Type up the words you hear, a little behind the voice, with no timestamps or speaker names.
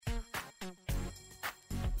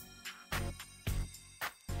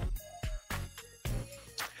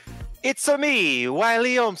It's a me,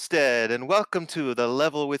 Wiley Olmsted, and welcome to the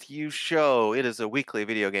Level With You show. It is a weekly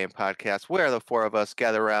video game podcast where the four of us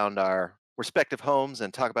gather around our respective homes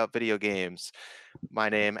and talk about video games. My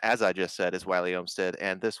name, as I just said, is Wiley Olmsted,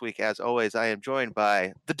 and this week, as always, I am joined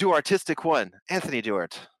by the do-artistic one, Anthony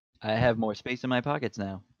Duart, I have more space in my pockets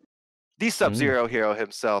now. the Sub-Zero hero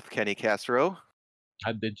himself, Kenny Castro,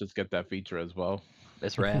 I did just get that feature as well.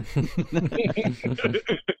 That's rad. and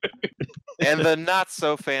the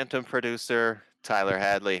not-so-phantom producer, Tyler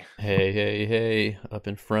Hadley. Hey, up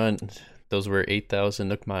in front. Those were 8,000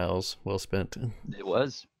 Nook miles well spent. It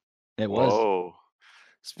was. Whoa.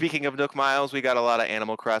 Speaking of Nook Miles, we got a lot of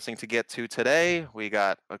Animal Crossing to get to today. We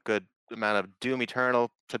got a good amount of Doom Eternal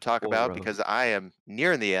to talk about because I am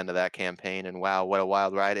nearing the end of that campaign, and wow, what a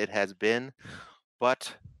wild ride it has been.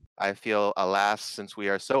 But I feel, alas, since we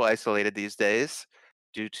are so isolated these days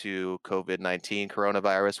due to COVID-19,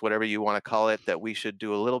 coronavirus, whatever you want to call it, that we should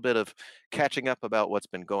do a little bit of catching up about what's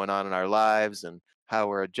been going on in our lives and how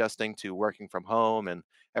we're adjusting to working from home and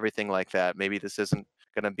everything like that. Maybe this isn't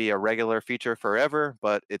going to be a regular feature forever,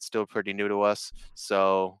 but it's still pretty new to us.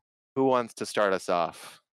 So who wants to start us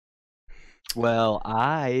off? Well,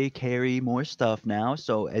 I carry more stuff now.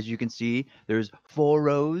 So as you can see, there's 4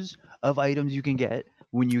 rows of items you can get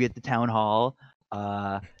when you get the town hall.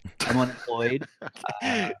 I'm unemployed.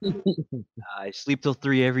 I sleep till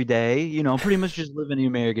 3 every day. You know, pretty much just living the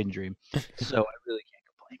American dream. So I really can't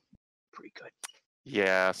complain. Pretty good.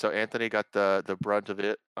 Yeah, so Anthony got the brunt of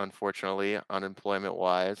it, unfortunately,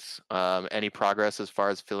 unemployment-wise. Any progress as far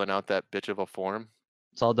as filling out that bitch of a form?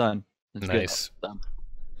 It's all done. It's Nice. good.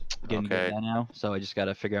 Getting Okay. good now, so I just got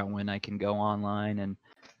to figure out when I can go online, and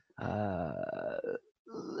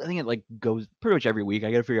I think it like goes pretty much every week.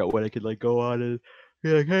 I got to figure out when I could like go on and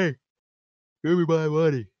be like, "Hey, give me my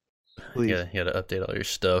money, please." Yeah, you gotta update all your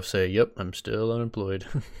stuff. Say, yep, I'm still unemployed.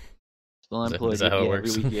 Still Is that- unemployed. is that how it Yeah, works?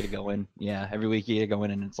 every week you get to go in. Yeah, every week you get to go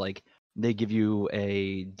in, and it's like they give you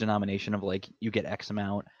a denomination of like you get X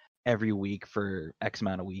amount every week for X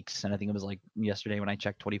amount of weeks, and I think it was like yesterday when I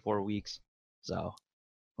checked 24 weeks. So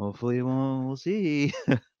hopefully we'll see.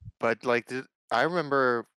 But like, I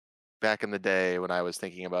remember back in the day when I was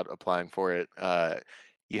thinking about applying for it,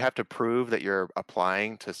 you have to prove that you're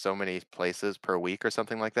applying to so many places per week or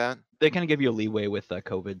something like that. They kind of give you a leeway with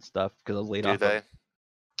COVID stuff because I was laid Do off. they?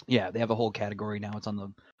 Yeah, they have a whole category now. It's on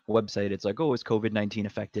the website. It's like, oh, has COVID-19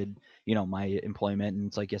 affected, my employment? And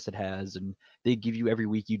it's like, yes, it has. And they give you every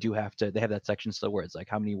week. You do have to. They have that section still where it's like,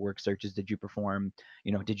 how many work searches did you perform?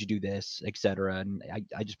 Did you do this, etc. And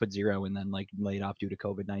I just put 0 and then like laid off due to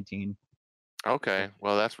COVID-19. Okay,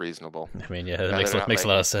 well that's reasonable. I mean, yeah, that Yeah, makes they're not makes a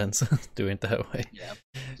like- lot of sense doing it that way. Yeah.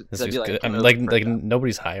 It's So I'd be just like, good. I I'm mean, really like freaked out.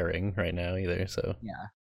 nobody's hiring right now either. So Yeah.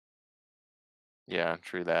 Yeah,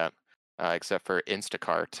 true that. Except for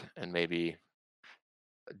Instacart and maybe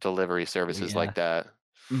delivery services like that.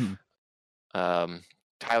 Mhm.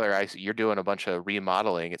 Tyler, you're doing a bunch of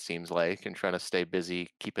remodeling, it seems like, and trying to stay busy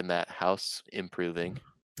keeping that house improving.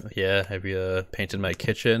 yeah, I painted my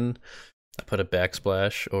kitchen. I put a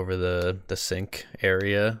backsplash over the sink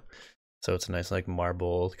area, so it's a nice like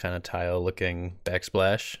marble kind of tile looking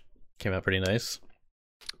backsplash. Came out pretty nice.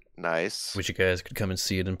 Nice. Wish you guys could come and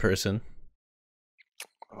see it in person.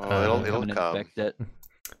 Oh, it'll Come and come. inspect it.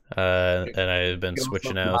 And I've been Give us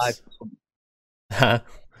switching a out. live- Huh?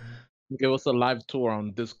 Give us a live tour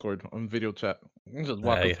on Discord on video chat. You can just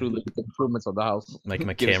walk us Yeah. through the improvements of the house. My Give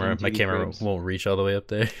us some camera TV cribs. won't reach all the way up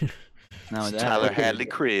there. Now It's that- Tyler Hadley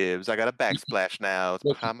Cribs. I got a backsplash now. It's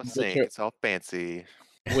Look, behind my look sink. here. It's all fancy.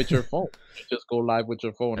 With your phone. You just go live with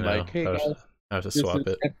your phone. I know. Like, hey I guys, have to this swap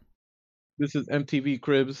is, it. this is MTV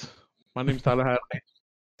Cribs. My name's Tyler Hadley.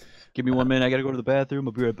 Give me 1 minute. I gotta go to the bathroom.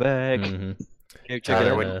 I'll be right back. Mhm. Check it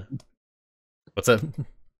Tyler, out. when- What's up?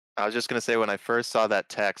 I was just gonna say when I first saw that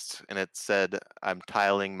text and it said I'm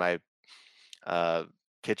tiling my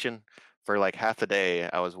kitchen for like half the day,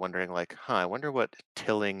 I was wondering like, I wonder what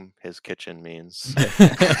tilling his kitchen means.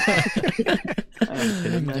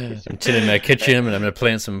 I'm tilling my kitchen, and I'm gonna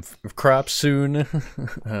plant some crops soon.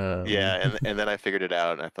 Yeah, and then I figured it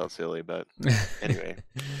out and I felt silly, but anyway,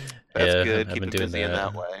 that's yeah, good. I've Keep been it doing busy in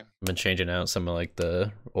that way. I've been changing out some of like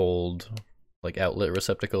the old like outlet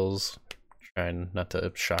receptacles, trying not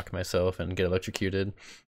to shock myself and get electrocuted.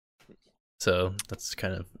 So that's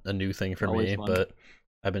kind of a new thing for Always me, fun. but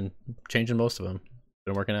I've been changing most of them.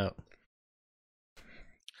 Been working out.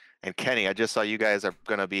 And Kenny, I just saw you guys are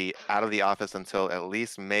gonna be out of the office until at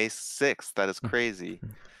least May 6th. That is crazy.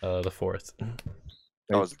 The 4th.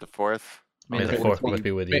 Oh, is it the 4th? May the Okay. 4th must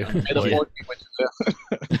be with you. May the Oh, yeah. 4th be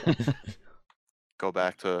with you. Go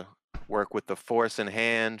back to work with the force in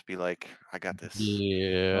hand, be like, I got this.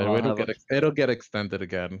 Yeah, I'll it'll have get it'll get extended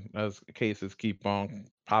again as cases keep on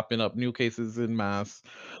popping up, new cases in mass.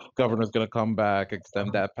 Governor's gonna come back,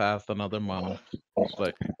 extend that past another month. It's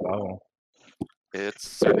like, oh, It's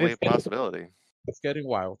certainly it's a possibility. it's getting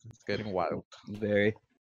wild. It's getting wild. Very.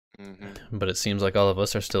 But it seems like all of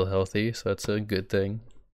us are still healthy, so that's a good thing.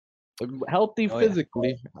 Healthy Oh, yeah.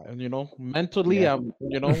 physically, mentally, Yeah. I'm,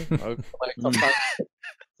 like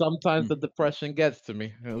sometimes the depression gets to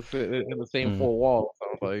me. In the same four walls.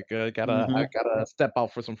 So like, I gotta step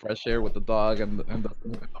out for some fresh air with the dog and the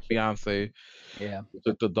fiance. Yeah.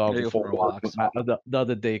 Took the dog Gotta go for for a a walk walk. the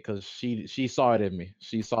other day because she saw it in me.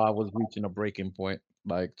 She saw I was reaching a breaking point,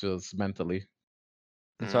 like just mentally.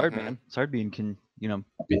 It's hard, Mhm. man. It's hard being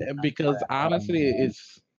Because honestly,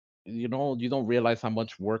 it's you don't realize how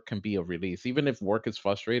much work can be a release. Even if work is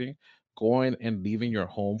frustrating, going and leaving your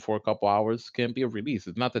home for a couple hours can be a release.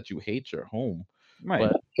 It's not that you hate your home,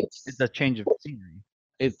 right. but It's a change of scenery.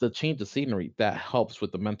 it's the change of scenery that helps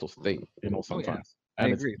with the mental state, sometimes. I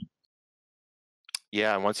And agree.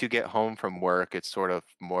 Yeah, and once you get home from work, it's sort of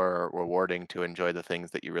more rewarding to enjoy the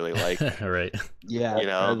things that you really like. Right. Yeah. You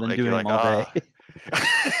know, Rather than like doing you're them like, all day.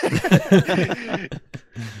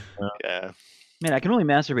 Yeah. Man, I can only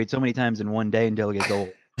masturbate so many times in one day until it gets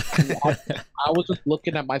old. I was just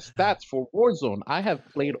looking at my stats for Warzone. I have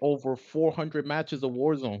played over 400 matches of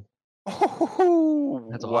Warzone.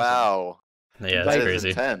 That's awesome. Wow. Yeah, That that's is crazy.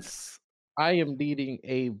 intense. I am leading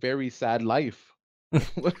a very sad life.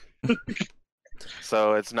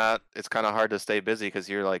 So it's kind of hard to stay busy because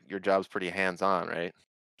you're like your job's pretty hands-on, right?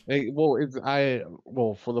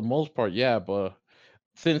 Well, for the most part, yeah, but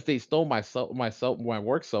since they stole my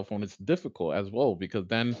work cell phone, it's difficult as well because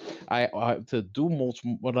then I to do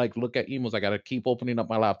like look at emails, I gotta keep opening up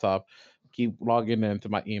my laptop, keep logging into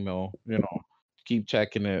my email, keep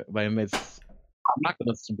checking it. And I'm not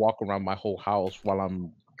gonna walk around my whole house while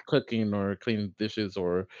I'm cooking or cleaning dishes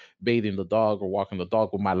or bathing the dog or walking the dog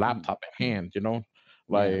with my laptop in hand,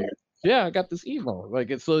 Like, yeah, I got this email. Like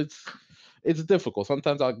it's difficult.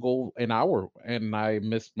 Sometimes I'll go an hour and I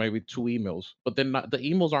miss maybe 2 emails, but then the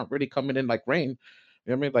emails aren't really coming in like rain. You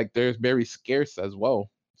know what I mean? Like they're very scarce as well,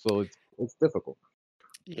 so it's difficult.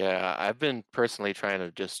 Yeah, I've been personally trying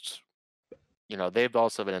to just, they've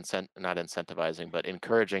also been not incentivizing, but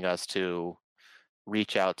encouraging us to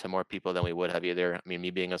reach out to more people than we would have either. I mean,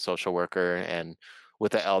 me being a social worker and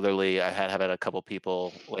with the elderly, I have had a couple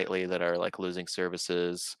people lately that are like losing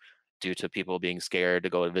services due to people being scared to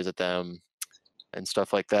go and visit them and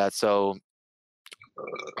stuff like that. So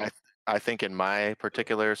I think in my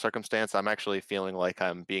particular circumstance, I'm actually feeling like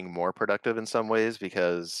I'm being more productive in some ways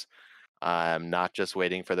because I'm not just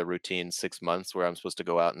waiting for the routine 6 months where I'm supposed to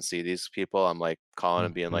go out and see these people. I'm like calling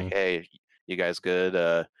and being like, "Hey, you guys good?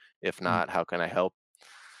 If not, how can I help?"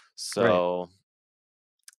 So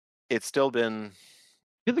it's still been.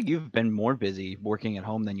 I feel like you've been more busy working at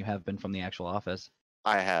home than you have been from the actual office.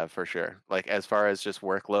 I have for sure. Like as far as just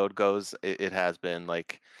workload goes, it has been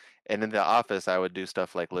like, and in the office, I would do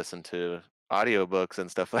stuff like listen to audiobooks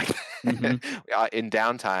and stuff like that in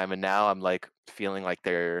downtime. And now I'm like feeling like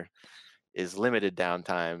there is limited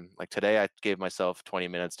downtime. Like today, I gave myself 20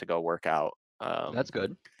 minutes to go work out. That's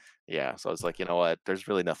good. Yeah, so I was like, you know what? There's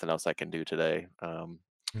really nothing else I can do today. That's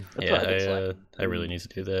what I've been Yeah, slacking. I really need to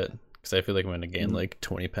do that because I feel like I'm gonna gain like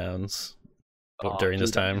 20 pounds during this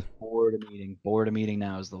Dude, I'm time. just bored of meeting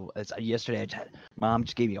now yesterday. Mom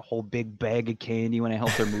just gave me a whole big bag of candy when I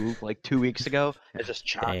helped her move like 2 weeks ago. It's just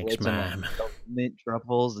chocolates and Mom. like mint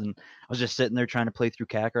truffles, and I was just sitting there trying to play through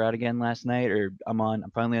Kakarot again last night. Or I'm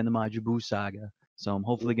finally on the Majin Buu saga, so I'm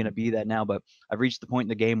hopefully gonna be that now. But I've reached the point in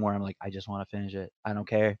the game where I'm like, I just want to finish it. I don't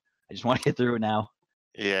care. I just want to get through it now.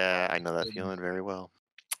 Yeah, I know that feeling very well.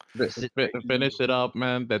 Finish it up,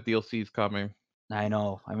 man. That DLC is coming. I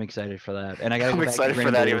know. I'm excited for that, and I gotta I'm go back excited to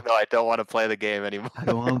for that, Grinblue. even though I don't want to play the game anymore. I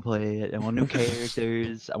don't want to play it. I want new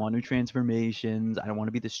characters. I want new transformations. I don't want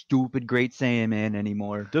to be the stupid Great Saiyaman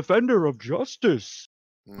anymore. Defender of justice.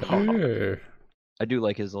 I do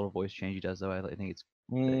like his little voice change he does, though. I think it's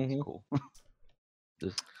cool.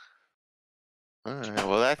 All right.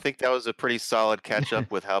 Well, I think that was a pretty solid catch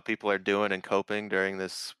up with how people are doing and coping during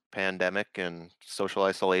this pandemic and social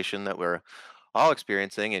isolation that we're all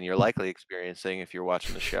experiencing, and you're likely experiencing if you're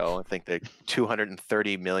watching the show. I think that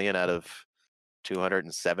 230 million out of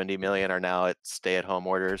 270 million are now at stay-at-home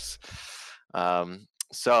orders.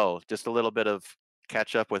 So just a little bit of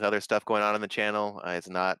catch up with other stuff going on the channel. It's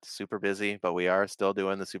not super busy, but we are still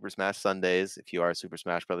doing the Super Smash Sundays. If you are a Super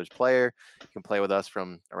Smash Brothers player, you can play with us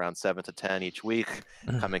from around 7 to 10 each week.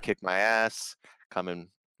 Come and kick my ass. Come and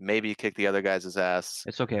maybe kick the other guys' ass.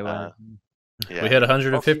 It's okay. Well, Yeah. We had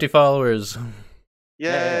 150 followers.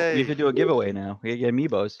 Yay! we could do a giveaway now. We could get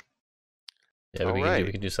amiibos. Yeah, we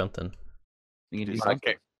Alright. can do something. We can Do do something.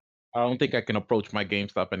 something. I don't think I can approach my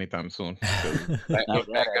GameStop anytime soon. 'cause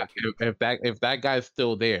if that guy's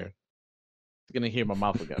still there, he's gonna hear my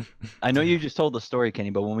mouth again. I know you just told the story, Kenny,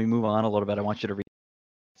 but when we move on a little bit, I want you to read.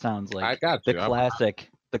 Sounds I like got the you.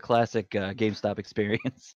 classic GameStop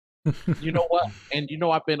experience. You know what? And you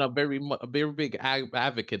know I've been a very big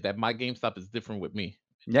advocate that my GameStop is different with me.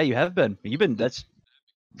 Yeah, you have been. You've been. You've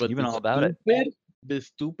been the all about it. This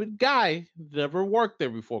stupid guy never worked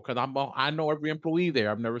there before because I know every employee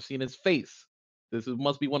there. I've never seen his face.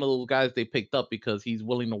 Must be one of those guys they picked up because he's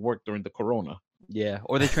willing to work during the corona. Yeah,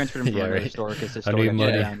 or they transferred him from Yeah, another right. store because his I store need got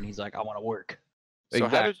money. shut down, and he's like, I want to work. So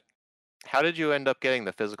Exactly. how did you end up getting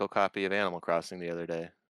the physical copy of Animal Crossing the other day?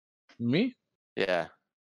 Me? Yeah,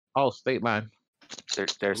 Oh, State Line.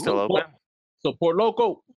 they're still open. Support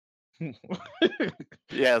local.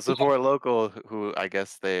 Yeah, support local. Who I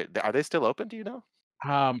guess are they still open? Do you know?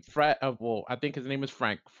 Well, I think his name is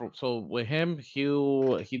Frank. So with him, he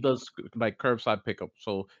does like curbside pickup.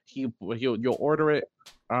 So you'll order it,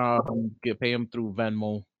 pay him through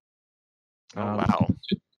Venmo. Oh wow.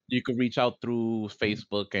 You can reach out through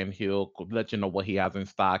Facebook and he'll let you know what he has in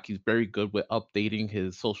stock. He's very good with updating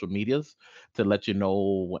his social medias to let you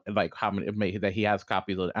know like how many that he has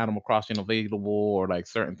copies of Animal Crossing available or like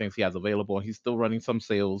certain things he has available. And he's still running some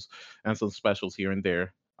sales and some specials here and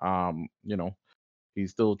there. You know,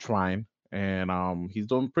 he's still trying and he's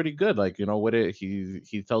doing pretty good. Like, you know, with it,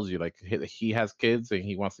 he tells you like he has kids and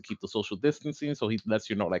he wants to keep the social distancing. So he lets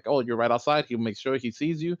you know like, oh, you're right outside. He'll make sure he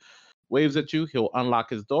sees you, waves at you, he'll unlock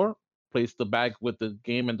his door, place the bag with the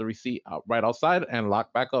game and the receipt right outside, and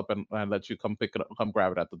lock back up and let you come pick it up, come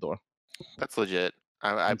grab it at the door. That's legit.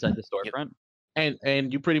 I Inside the storefront.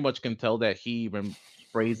 And you pretty much can tell that he even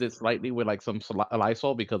sprays it slightly with like some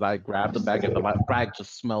Lysol because I grabbed the bag and the bag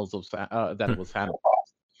just smells of that it was sanitized.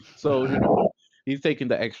 So you know he's taking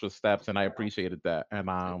the extra steps, and I appreciated that. And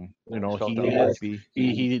you know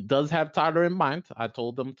he does have Tyler in mind. I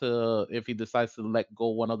told him to if he decides to let go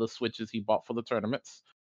one of the Switches he bought for the tournaments,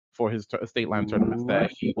 for his State Line tournaments, that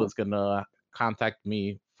he was gonna contact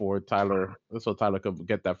me for Tyler, so Tyler could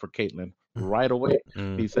get that for Caitlin right away.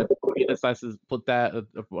 He said if he decides to put that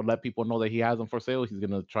or let people know that he has them for sale, he's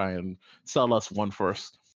gonna try and sell us one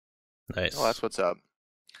first. Nice. Well, that's what's up.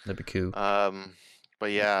 That'd be cool.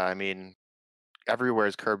 But yeah, I mean, everywhere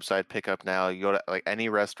is curbside pickup now. You go to like any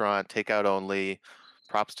restaurant, takeout only.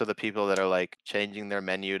 Props to the people that are like changing their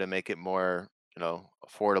menu to make it more, you know,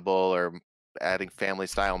 affordable or adding family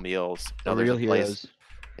style meals. The There's real a place. heroes.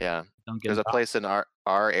 Yeah. Don't get There's a involved. place in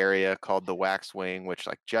our area called the Wax Wing, which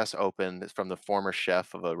like just opened. It's from the former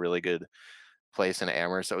chef of a really good place in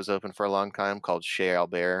Amherst that was open for a long time called Chez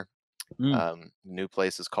Albert. New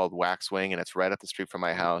place is called Wax Wing, and it's right up the street from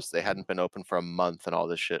my house. They hadn't been open for a month, and all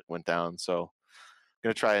this shit went down. So, I'm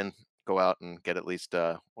gonna try and go out and get at least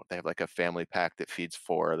they have like a family pack that feeds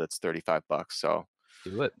 4. That's $35. So,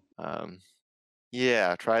 Do it.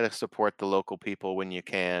 yeah, try to support the local people when you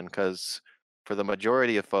can, because for the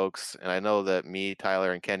majority of folks, and I know that me,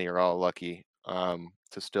 Tyler, and Kenny are all lucky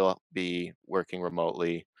to still be working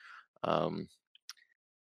remotely.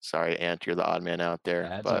 Sorry, Ant, you're the odd man out there.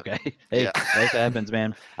 That's but okay. Hey, yeah. life happens,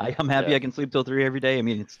 man. I'm happy Yeah. I can sleep till 3 every day. I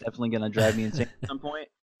mean, it's definitely gonna drive me insane at some point,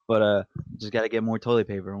 but just gotta get more toilet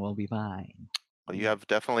paper and we'll be fine. Well, you have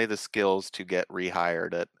definitely the skills to get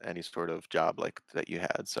rehired at any sort of job like that you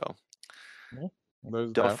had. So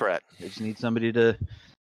don't fret. I just need somebody to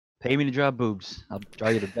pay me to draw boobs. I'll draw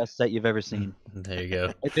you the best set you've ever seen. There you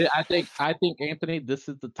go. I think Anthony, this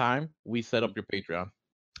is the time we set up your Patreon.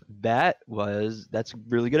 That's a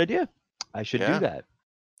really good idea. I should Yeah. do that.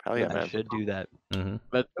 Hell yeah, I man. should do that. Hmm.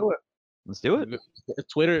 Let's do it. Let's do it.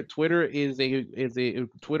 Twitter is a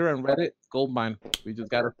Twitter and Reddit goldmine. We just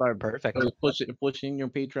gotta start Perfect. pushing your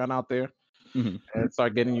Patreon out there Mhm. and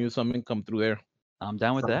start getting you some income through there. I'm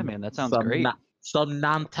down with that, man. That sounds Some great. Some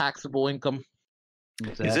non-taxable income.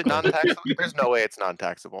 Is it Exactly. non-taxable? There's no way it's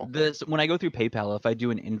non-taxable. When I go through PayPal, if I do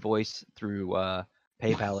an invoice through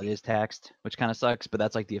PayPal, it is taxed, which kind of sucks. But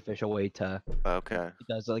that's like the official way to. Okay. It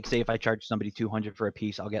does like say if I charge somebody $200 for a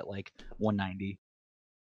piece, I'll get like $190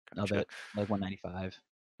 of Gotcha. it, like $195.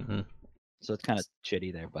 Mhm. So it's kind of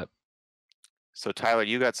shitty there, but So Tyler,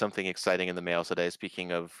 you got something exciting in the mail today.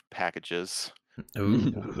 Speaking of packages,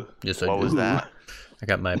 Ooh. Yes, I what do. was that? I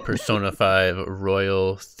got my Persona 5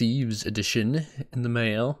 Royal Thieves Edition in the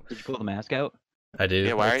mail. did you pull the mask out? I do.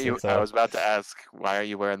 Yeah, why are It's- you? it's, I was about to ask, why are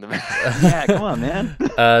you wearing the mask? Yeah, come on, man.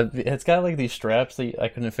 It's got like these straps that I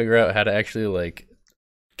couldn't figure out how to actually like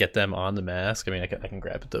get them on the mask. I mean, I can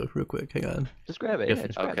grab it though real quick. Hang on. Just grab it. If- Yeah,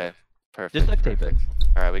 just grab Okay, it. perfect. Just duct tape it.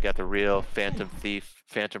 All right, we got the real Phantom Thief,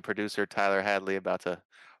 Phantom producer Tyler Hadley about to pop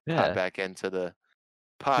Yeah. back into the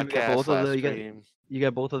So we got podcast both of slash the- you got- stream. You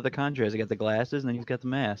got both of the contrasts. You got the glasses, and then he's got the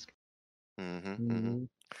mask. Mm-hmm.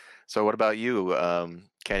 So what about you,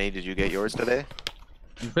 Kenny? Did you get yours today?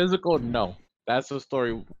 Physical, no. That's the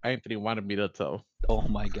story Anthony wanted me to tell. Oh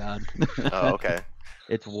my god. Oh, okay.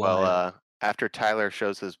 It's wild. Well, after Tyler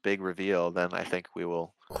shows his big reveal, then I think we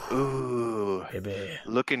will. Ooh, Baby.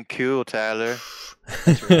 looking cool, Tyler.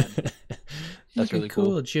 That's That's really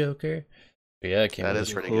cool. Joker. But yeah, it came That with is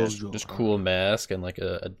this pretty cool, good. this cool mask and like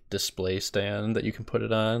a display stand that you can put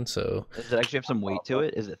it on. So Does it actually have some weight to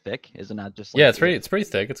it? Is it thick? Is it not just? yeah, like, it's pretty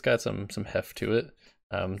thick. It's got some heft to it.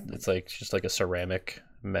 It's like just like a ceramic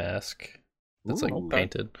mask that's like Ooh,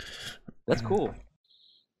 painted. That's cool.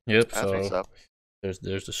 Yep. That's what's So up. there's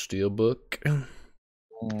the steel book.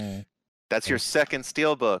 That's your second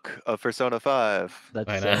steelbook of Persona 5. That's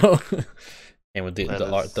I sick. know. And with That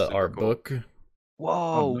the art is the super art cool. book.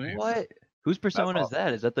 Whoa! nice. What? Whose persona is awesome.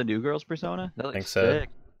 that? Is that the new girl's persona? That looks Think so. sick.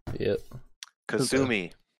 Yep.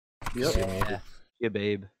 Kazumi. Yep. Yeah. Yeah,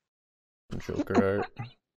 babe. Joker art.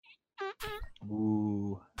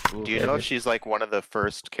 Ooh. Ooh, Do you know baby. if she's like one of the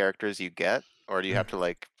first characters you get, or do you have to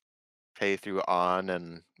like pay through On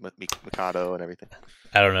and Mikado and everything?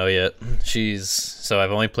 I don't know yet. So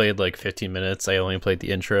I've only played like 15 minutes. I only played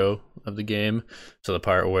the intro of the game. So the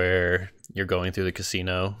part where you're going through the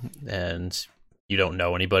casino and you don't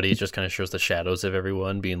know anybody, it just kind of shows the shadows of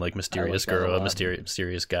everyone being like mysterious that a girl, lot.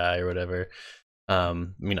 mysterious guy or whatever. I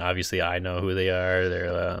mean, obviously I know who they are.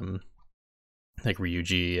 They're like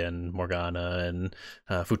Ryuji and Morgana and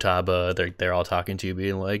Futaba. They're all talking to you,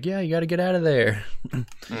 being like, "Yeah, you got to get out of there."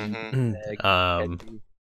 Mm-hmm.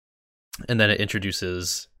 And then it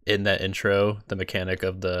introduces in that intro the mechanic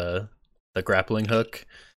of the grappling hook.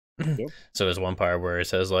 So there's one part where it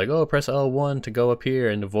says like, "Oh, press L1 to go up here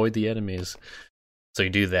and avoid the enemies." So you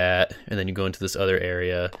do that, and then you go into this other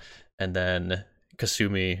area, and then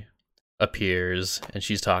Kasumi appears, and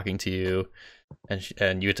she's talking to you,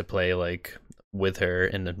 and you get to play like with her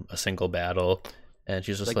in a single battle, and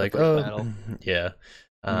she's just Like the like, first "Oh, battle. yeah."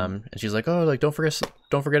 And she's like, "Oh, like don't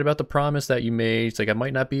forget about the promise that you made." It's like, I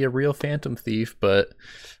might not be a real Phantom Thief, but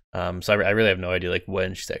so I really have no idea like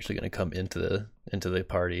when she's actually going to come into the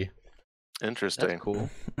party. Interesting. That's cool.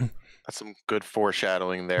 That's some good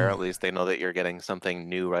foreshadowing there. At least they know that you're getting something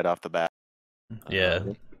new right off the bat. Yeah.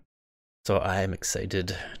 So I am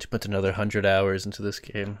excited to put another 100 hours into this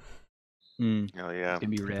game. Mm, Oh yeah. it's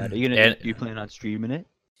gonna be rad. Are you gonna? And- You plan on streaming it?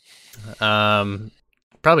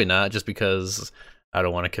 Probably not, just because I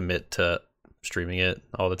don't want to commit to streaming it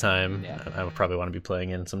all the time. Yeah. I would probably want to be playing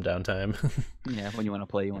in some downtime. Yeah. When you want to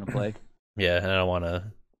play, you want to play. Yeah, and I don't want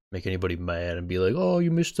to make anybody mad and be like, "Oh,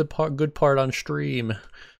 you missed the good part on stream."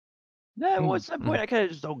 Nah, what's the point? I kind of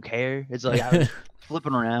just don't care. It's like I was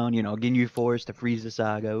flipping around, Ginyu Force to Frieza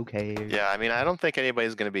Saga. Okay. Yeah, I mean, I don't think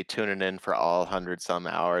anybody's going to be tuning in for all 100 some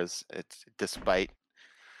hours. It's despite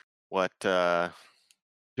what You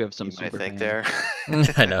have some you might super think fans.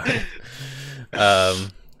 there. I know.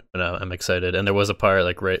 But no, I'm excited. And there was a part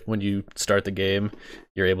like right when you start the game,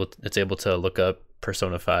 it's able to look up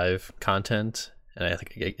Persona 5 content, and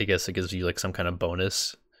I guess it gives you like some kind of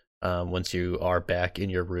bonus. Once you are back in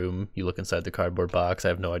your room, you look inside the cardboard box. I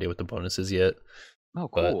have no idea what the bonus is yet. Oh,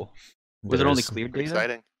 But cool. Was it only there's- clear Pretty data?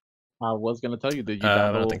 exciting. I was gonna tell you, did you I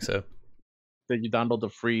download? don't think so. Did you download the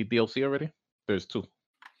free DLC already? There's 2.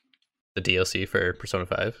 The DLC for Persona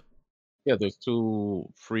 5. Yeah, there's 2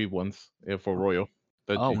 free ones for Royal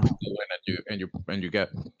that Oh. you can go in and you get.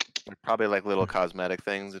 They're probably like little cosmetic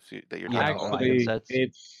things that you're Yeah, talking about. item Actually, sets.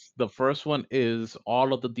 it's the first one is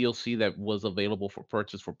all of the DLC that was available for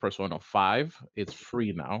purchase for Persona 5. It's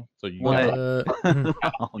free now, so you What? gotta,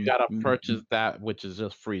 Oh, you gotta mm, purchase that, which is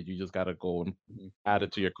just free. You just gotta go and Mhm. add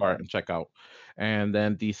it to your cart and check out. And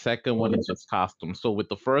then the second one is just costumes. So with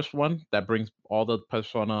the first one, that brings all the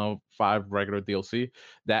Persona 5 regular DLC.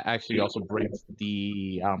 That actually also brings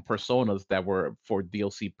the personas that were for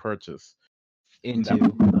DLC purchase.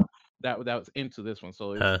 into. That was into this one.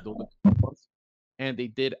 So it's Huh. those are the ones. And they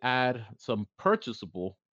did add some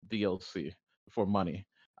purchasable DLC for money.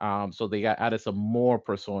 So they added some more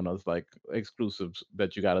personas like exclusives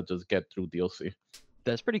that you gotta just get through DLC.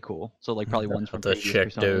 That's pretty cool. So like probably ones I'll from have to previous check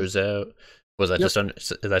personas. those out. Was that Yep. is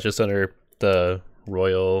that just under the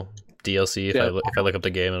Royal DLC? If Yeah. if I look up the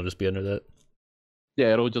game, it'll just be under that.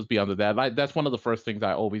 Yeah, it'll just be under that. Like that's one of the first things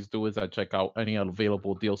I always do is I check out any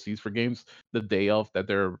available DLCs for games the day of that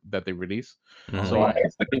they release. Mhm. So I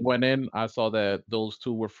instantly went in. I saw that those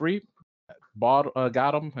 2 were free.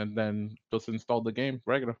 got them, and then just installed the game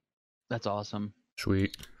regular. That's awesome.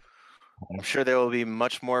 Sweet. I'm sure there will be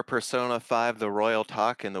much more Persona 5 The Royal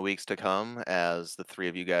talk in the weeks to come as the three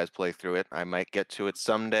of you guys play through it. I might get to it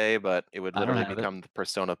someday, but it would I don't literally have it. become the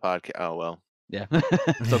Persona podcast. Oh, well. Yeah,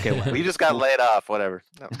 it's okay. Well, you just got laid off, whatever.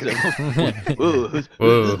 No, I'm kidding.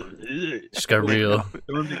 Whoa. Just got real.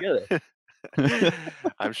 Throw them together.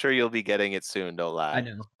 I'm sure you'll be getting it soon, don't lie.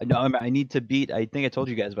 I know. I need to beat. I think I told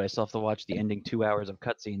you guys, but I still have to watch the ending 2 hours of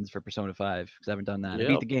cutscenes for Persona 5 because I haven't done that. I beat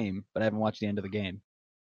Yep. the game, but I haven't watched the end of the game.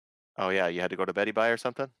 Oh, yeah, you had to go to Betty Bye or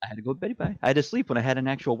something? I had to go to Betty Bye. I had to sleep when I had an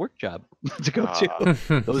actual work job to go to.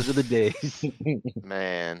 Ah, Those are the days.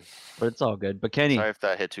 man. But it's all good. But Kenny, Sorry if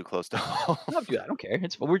that hit too close to home. no, dude, I don't care.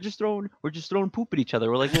 It's we're just throwing poop at each other.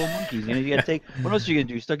 We're like little monkeys. You know, you gotta take. What else are you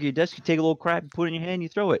gonna do? Stuck at your desk, you take a little crap, you put it in your hand, you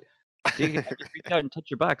throw it. So you can reach out and touch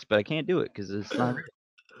your box, but I can't do it because it's not. Real.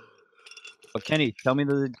 But Kenny,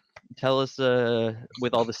 tell us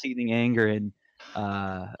with all the seething anger and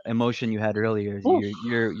emotion you had earlier,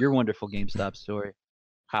 your wonderful GameStop story.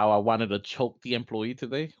 How I wanted to choke the employee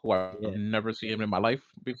today, who I've never seen him in my life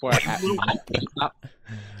before.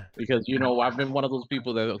 Because I've been one of those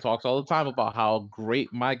people that talks all the time about how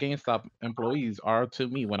great my GameStop employees are to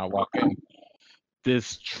me when I walk in.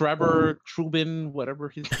 This Trevor Trubin, whatever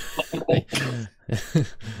his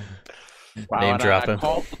Name dropping. I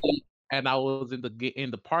called and I was in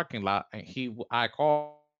the parking lot, and I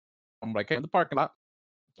called. I'm like, hey, in the parking lot,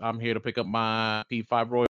 I'm here to pick up my P5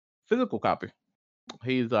 Royal physical copy.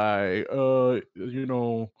 He's like,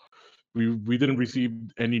 we didn't receive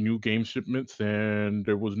any new game shipments, and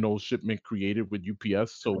there was no shipment created with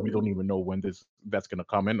UPS, so we don't even know when that's gonna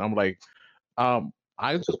come in. I'm like,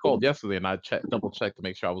 I just called yesterday and I double checked to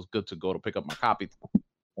make sure I was good to go to pick up my copy,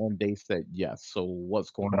 and they said yes. So what's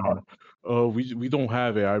going on? We don't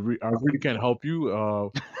have it. I really can't help you.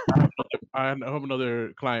 I have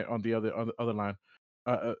another client on the other line.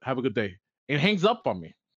 Have a good day. It hangs up on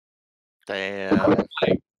me. Damn.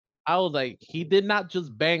 I was like, he did not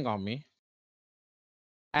just bang on me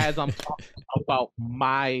as I'm talking about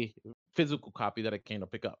my physical copy that I came to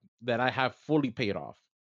pick up, that I have fully paid off.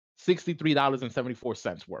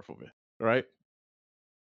 $63.74 worth of it. Right.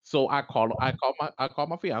 So I call my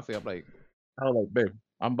fiance. I was like, babe,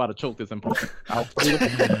 I'm about to choke this employee.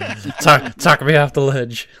 Talk me off the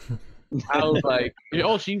ledge. I was like,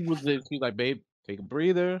 she's like, babe, take a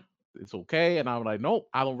breather. It's okay. And I'm like, nope,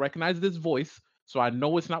 I don't recognize this voice. So I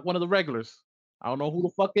know it's not one of the regulars. I don't know who the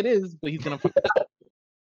fuck it is, but he's gonna fuck it out.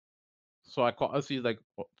 So I call. She's like,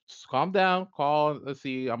 just calm down. Call. Let's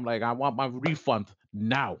see. I'm like, I want my refund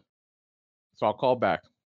now. So I'll call back.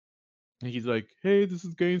 And he's like, hey, this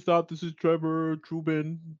is GameStop. This is Trevor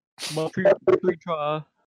Trubin.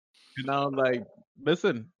 And I'm like,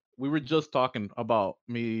 listen, we were just talking about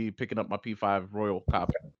me picking up my P5 Royal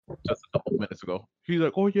copy just a couple minutes ago. He's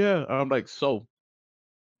like, oh yeah. I'm like, so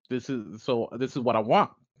this is what I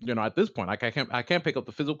want. At this point, I can't pick up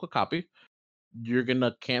the physical copy. You're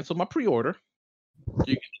gonna cancel my pre-order.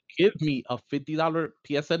 You're gonna give me a $50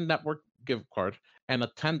 PSN Network gift card and a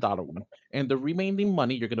 $10 one, and the remaining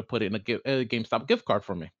money you're gonna put in a GameStop gift card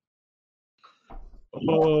for me. I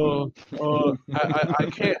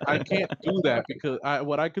can't do that because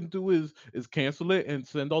what I can do is cancel it and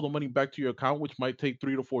send all the money back to your account, which might take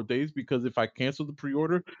 3 to 4 days, because if I cancel the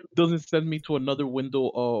pre-order, it doesn't send me to another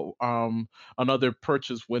window another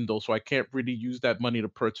purchase window, so I can't really use that money to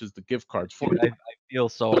purchase the gift cards for I feel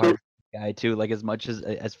so hard for the guy too. Like, as much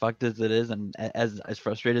as fucked as it is, and as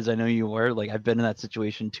frustrated as I know you were, like, I've been in that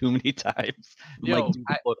situation too many times. Like,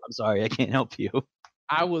 look, I'm sorry, I can't help you.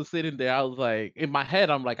 I was sitting there. I was like, in my head,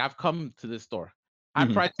 I'm like, I've come to this store. I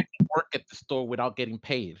practically work at the store without getting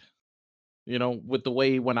paid. With the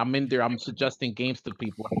way when I'm in there, I'm suggesting games to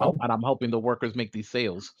people, and I'm helping the workers make these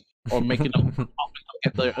sales, or making them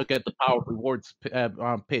get the Power Rewards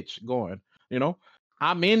pitch going.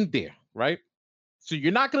 I'm in there, right? So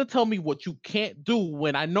you're not gonna tell me what you can't do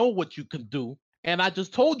when I know what you can do, and I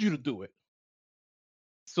just told you to do it.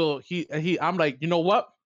 So I'm like, you know what?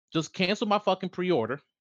 Just cancel my fucking pre-order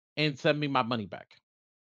and send me my money back.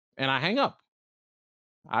 And I hang up.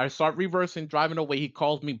 I start reversing, driving away. He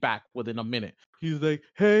calls me back within a minute. He's like,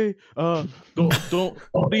 "Hey, don't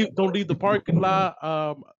leave the parking lot.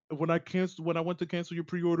 When I went to cancel your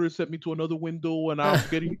pre-order, it sent me to another window, and I'm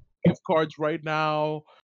getting gift cards right now.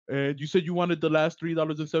 And you said you wanted the last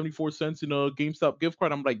 $3.74 in a GameStop gift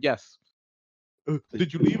card." I'm like, "Yes."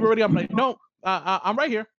 Did you leave already? I'm like, "No, I'm right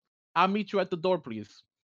here. I'll meet you at the door, please."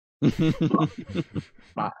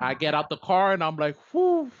 I get out the car and I'm like,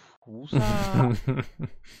 whoo,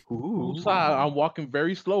 I'm walking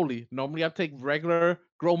very slowly. Normally I take regular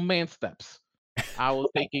grown man steps. I was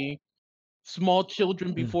taking small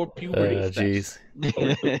children before puberty steps.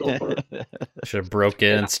 Jeez. Should have broke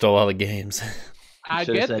in and stole all the games. I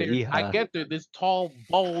Should've get said there. "Yeehaw." This tall,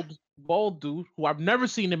 bald dude who I've never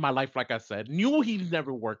seen in my life. Like I said, knew he'd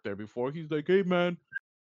never worked there before. He's like, "Hey man,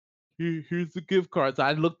 here's the gift cards."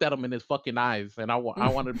 I looked at him in his fucking eyes, and I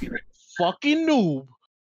wanted to be like, "Fucking noob!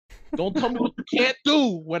 Don't tell me what you can't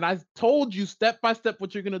do when I told you step by step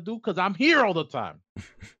what you're gonna do, because I'm here all the time.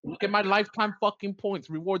 Look at my lifetime fucking points,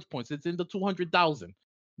 rewards points. It's in the 200,000.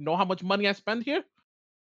 You know how much money I spend here?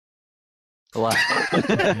 A lot.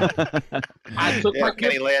 I took Yeah, my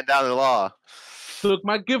Kenny gift, laying down the law. took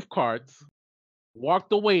my gift cards,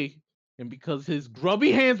 walked away, and because his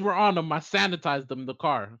grubby hands were on them, I sanitized them in the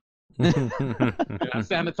car. And I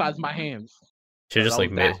sanitized my hands. Should just I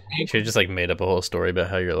was that should just like made up a whole story about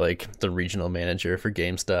how you're like the regional manager for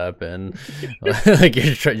GameStop and like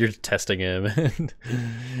you're testing him. And,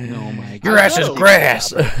 Oh my your God. ass is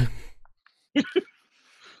grass.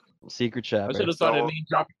 Secret I shopper. should have started So- name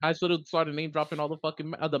dropping. I should have started name dropping all the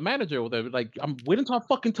fucking the manager over there. Like, I'm waiting until I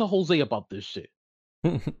fucking tell Jose about this shit.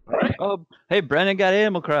 Alright? Oh, hey, Brennan got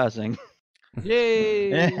Animal Crossing. Yay!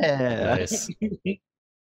 Yeah. Nice.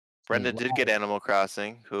 Brendan did get Animal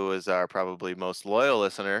Crossing, who is our probably most loyal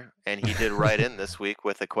listener, and he did write in this week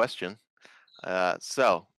with a question.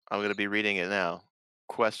 So I'm going to be reading it now.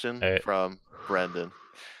 Question Alright. from Brendan.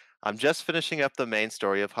 I'm just finishing up the main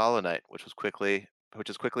story of Hollow Knight, which has quickly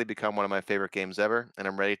become one of my favorite games ever, and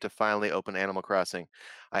I'm ready to finally open Animal Crossing.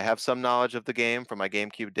 I have some knowledge of the game from my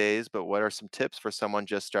GameCube days, but what are some tips for someone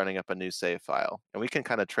just starting up a new save file? And we can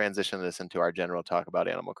kind of transition this into our general talk about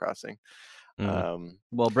Animal Crossing.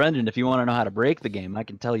 Well, Brendan, if you want to know how to break the game, I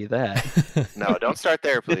can tell you that. No, don't start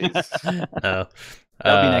there, please. No.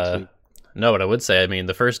 That'll be next week. No, what I would say, I mean,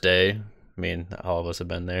 the first day, I mean, all of us have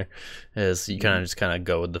been there, is you kind of just kind of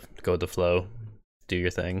go with the flow, do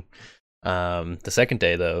your thing. The second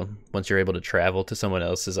day, though, once you're able to travel to someone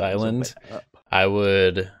else's island, I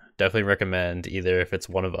would definitely recommend either if it's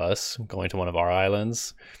one of us going to one of our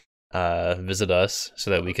islands, visit us so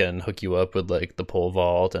that we can hook you up with like the pole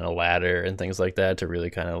vault and a ladder and things like that to really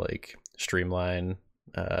kind of like streamline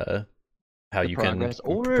how you progress.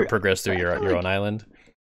 can Or progress through I your feel own island.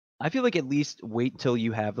 I feel like at least wait till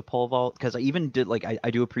you have the pole vault, because I even did like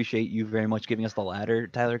I do appreciate you very much giving us the ladder,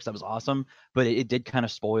 Tyler, because that was awesome. But it did kind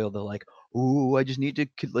of spoil the like, ooh, I just need to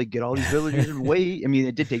like get all these villagers and wait. I mean,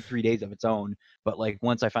 it did take 3 days of its own, but like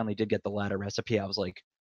once I finally did get the ladder recipe, I was like,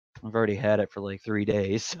 I've already had it for like 3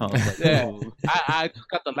 days. So I was like, Yeah. ooh. I just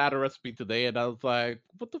got the ladder recipe today, and I was like,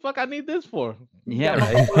 "What the fuck? I need this for?" Yeah, Got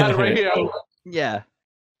my right. fucking ladder right here. Yeah,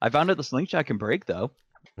 I found out the slingshot can break though.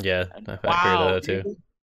 Yeah, I figured that Wow, out too. dude.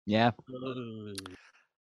 Yeah,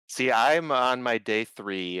 See, I'm on my day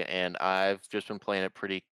 3, and I've just been playing it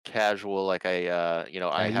pretty casual. Like I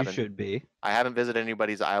you should be. I haven't visited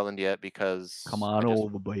anybody's island yet because Come I on just-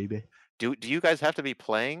 over, baby. Do you guys have to be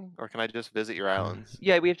playing, or can I just visit your islands?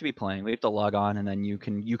 Yeah, we have to be playing. We have to log on, and then you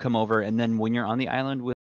come over, and then when you're on the island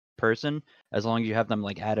with a person, as long as you have them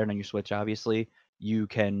like added on your Switch, obviously, you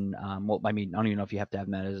can. Well, I mean, I don't even know if you have to have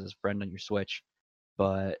them as a friend on your Switch,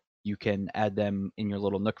 but you can add them in your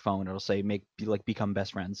little Nook phone. It'll say become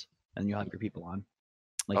best friends, and you'll have your people on.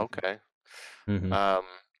 Like, Okay. Mhm.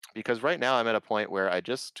 Because right now I'm at a point where I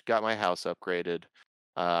just got my house upgraded.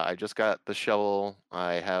 I just got the shovel.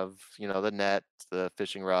 I have, the net, the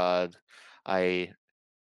fishing rod. I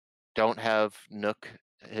don't have Nook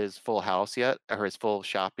his full house yet, or his full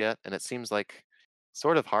shop yet, and it seems like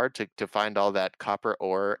sort of hard to find all that copper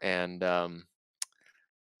ore and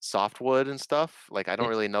softwood and stuff. Like I don't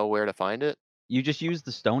really know where to find it. you just use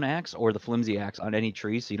the stone axe or the flimsy axe on any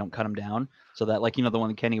tree, so you don't cut them down. So that, like, the one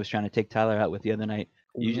that Kenny was trying to take Tyler out with the other night.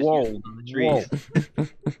 You just use it on the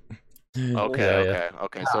trees. Okay,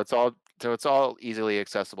 okay. So it's all easily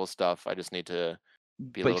accessible stuff. I just need to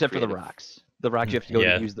be a But little except for the creative. rocks. The rocks you have to go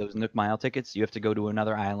Yeah. to use those Nook Mile tickets. You have to go to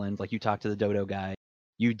another island. Like you talk to the dodo guy.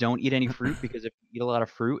 You don't eat any fruit because if you eat a lot of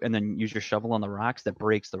fruit and then use your shovel on the rocks, that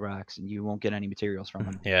breaks the rocks and you won't get any materials from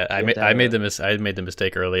them. Yeah, I You made have to I made have the made the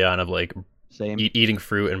mistake early on of like Same. eating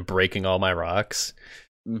fruit and breaking all my rocks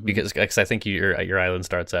Mhm. because I think your island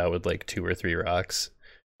starts out with like 2 or 3 rocks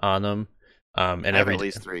on them, and I have every at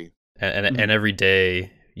least 3. and every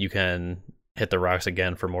day you can hit the rocks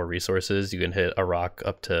again for more resources. You can hit a rock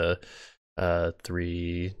up to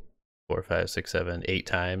 3, 4, 5, 6, 7, 8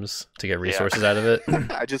 times to get resources out of it.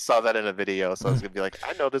 I just saw that in a video, so I was gonna be like,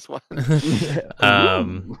 I know this one.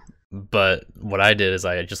 Um, But what I did is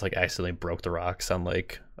I just like accidentally broke the rocks on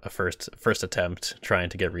like a first attempt trying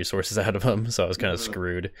to get resources out of them, so I was kind of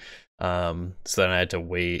screwed. So then I had to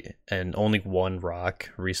wait, and only one rock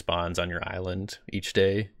respawns on your island each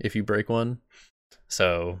day if you break one.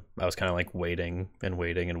 So I was kind of like waiting and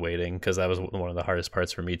waiting and waiting, because that was one of the hardest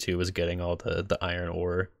parts for me too, was getting all the iron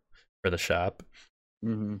ore for the shop.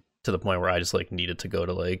 Mm-hmm. To the point where I just like needed to go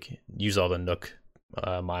to like use all the Nook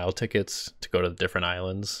mile tickets to go to the different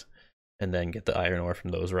islands and then get the iron ore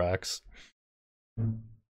from those rocks.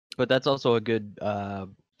 But that's also a good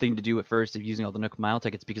thing to do at first, if using all the Nook Mile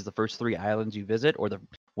tickets, because the first 3 islands you visit, or the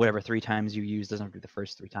whatever 3 times you use, doesn't have to be the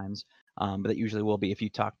first 3 times, but that usually will be if you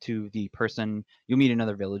talk to the person, you'll meet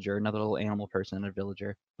another villager, another little animal person, and a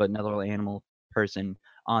villager, but another little animal person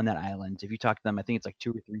on that island. If you talk to them, I think it's like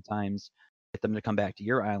 2 or 3 times, get them to come back to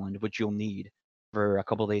your island, which you'll need for a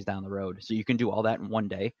couple days down the road. So you can do all that in one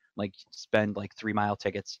day, like spend like 3 mile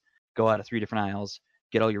tickets, go out of 3 different isles,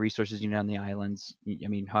 get all your resources you need on the islands. I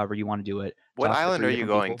mean, however you want to do it. What talk to island 3 are you different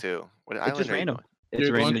going people. to? What It's island just are you random. going? It's a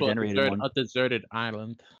You're going randomly to generated one. a deserted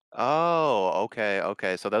island. Oh,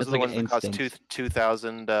 okay. So those It's are the like ones an that cost instinct.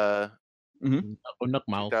 2,000 Or Nook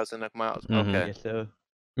Miles. 2,000 Nook miles. Mhm. Okay. Yes, so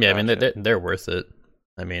Yeah, I mean Gotcha. they're worth it.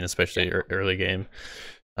 I mean, especially early game,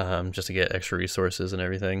 just to get extra resources and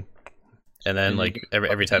everything. And then And you like get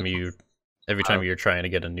every time Wow. you're trying to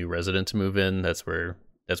get a new resident to move in, that's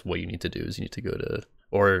what you need to do, is you need to go to,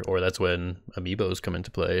 or that's when amiibos come into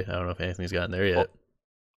play. I don't know if anything's gotten there yet.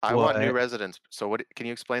 I want new What? residents. So what can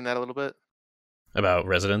you explain that a little bit? About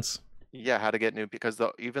residents. Yeah, how to get new, because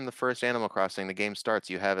even the first Animal Crossing, the game starts,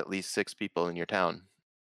 you have at least 6 people in your town.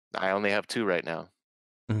 I only have 2 right now.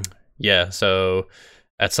 Yeah, so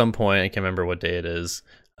at some point, I can't remember what day it is,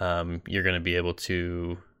 you're going to be able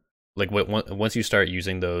to, like, once you start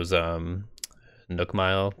using those Nook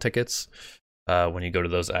Mile tickets, when you go to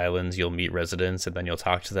those islands, you'll meet residents, and then you'll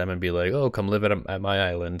talk to them and be like, oh, come live at my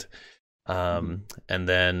island. And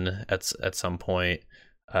then at some point,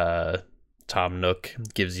 Tom Nook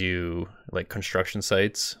gives you like construction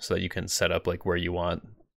sites so that you can set up like where you want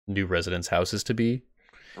new residents' houses to be.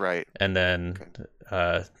 Right. And then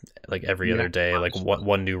like every You other have to day, like furnish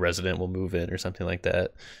one new resident will move in or something like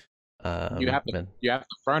that. You have to and- you have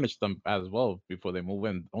to furnish them as well before they move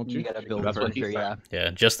in, don't you? you gotta build That's what he furniture, said. yeah. yeah,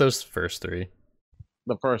 just those first 3.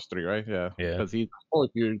 The first 3, right? Yeah. Yeah. Because if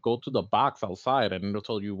you go to the box outside, and it'll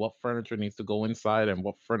tell you what furniture needs to go inside and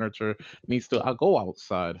what furniture needs to go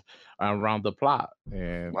outside around the plot.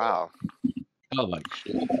 And Wow. I was like,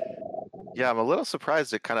 shit. Yeah, I'm a little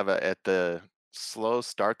surprised at kind of at the slow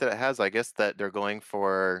start that it has. I guess that they're going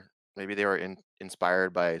for, maybe they were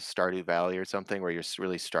inspired by Stardew Valley or something, where you're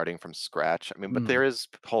really starting from scratch. I mean, but there is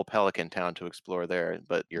whole Pelican Town to explore there,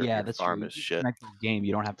 but your That's farm true. is It's shit. an actual game.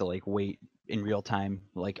 You don't have to like wait in real time,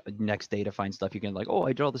 like next day to find stuff. You can like, oh, I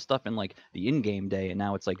did all this stuff in like the in-game day, and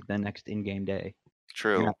now it's like the next in-game day.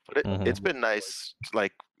 True, not- but it's Mhm. been nice.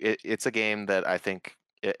 Like it's a game that I think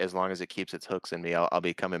as long as it keeps its hooks in me, I'll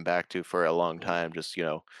be coming back to for a long time. Just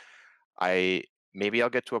maybe I'll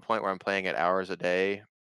get to a point where I'm playing it hours a day,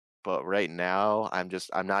 but right now I'm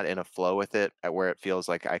not in a flow with it at where it feels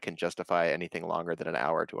like I can justify anything longer than an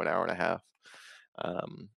hour to an hour and a half.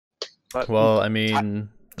 But Well, I mean,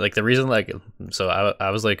 like the reason, like, so I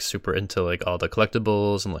was like super into like all the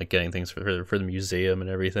collectibles and like getting things for the museum and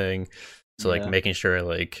everything. So like Yeah. making sure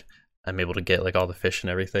like I'm able to get like all the fish and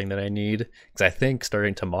everything that I need, because I think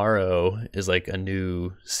starting tomorrow is like a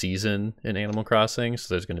new season in Animal Crossing. So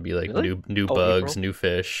there's going to be like Really? new Oh, bugs, April? new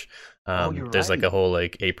fish. You're There's like right. a whole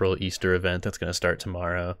like April Easter event that's going to start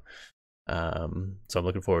tomorrow. So I'm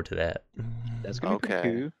looking forward to that. That's gonna be Okay.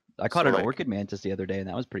 pretty cool. I caught So, an like- orchid mantis the other day, and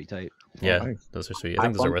that was pretty tight. Yeah, nice. those are sweet. I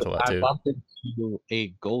think those are worth a lot I too. bumped into a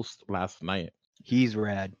ghost last night. He's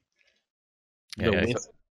rad. Yeah, The yeah. wisp.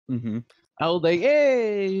 Mm-hmm. I was like,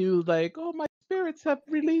 hey, he was like, oh, my spirits have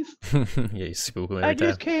released. Yeah, you spook them every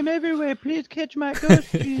time. came everywhere. Please catch my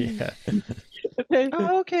ghost. Yeah.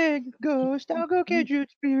 Okay, ghost. I'll go catch your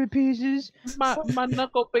spirit pieces. my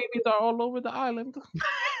knuckle babies are all over the island.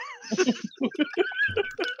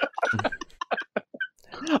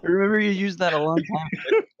 I remember you used that a long time.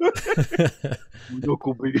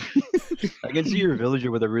 Knuckle baby. I can see your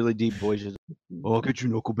villager with a really deep voice. Just, oh, I'll get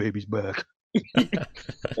your knuckle babies back.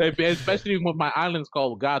 Especially when my island's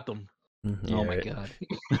called Gotham. Oh my right. god.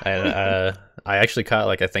 I actually caught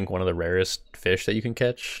like I think one of the rarest fish that you can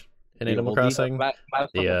catch in The Animal oldie, Crossing. Last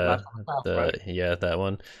summer, The right? yeah, that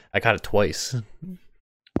one. I caught it twice.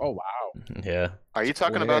 Oh wow. Yeah. Are you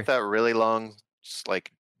talking Where? about that really long,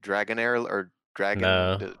 like Dragonair or Dragon?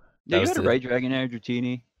 No. d- Yeah, That you was had a the- right Dragonair,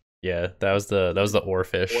 Dratini. Yeah, that was the oar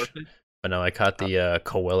fish. But no, I caught the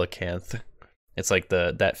coelacanth. It's like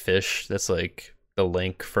that fish that's like the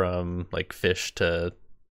link from like fish to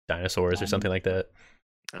dinosaurs or something like that.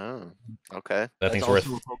 Oh, okay. That thing's also worth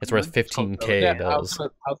a it's worth Pokemon. 15K Yeah, bells. I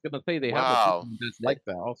was gonna say they Wow. have a that's like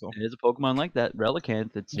that also. It is a Pokemon like that,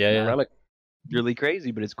 Relicanth. It's Yeah, yeah. Relic. really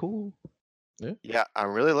crazy, but it's cool. Yeah,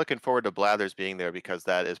 I'm really looking forward to Blathers being there because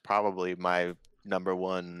that is probably my number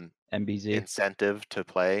one MBZ. incentive to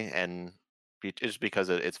play, and just because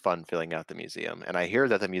it's fun filling out the museum. And I hear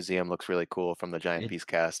that the museum looks really cool from the Giant It- Beast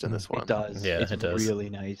cast in this one. It does. Yeah, it's it does.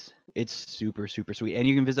 really nice. It's super, super sweet. And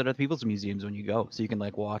you can visit other people's museums when you go. So you can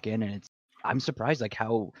like walk in and I'm surprised like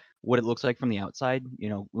what it looks like from the outside,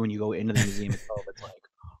 when you go into the museum itself, it's like,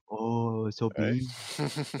 oh, it's so Right.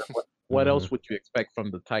 big. What Mhm. else would you expect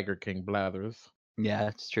from the Tiger King Blathers? Yeah,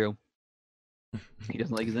 it's true. He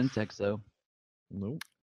doesn't like his insects though. Nope.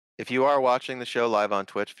 If you are watching the show live on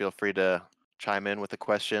Twitch, feel free to chime in with a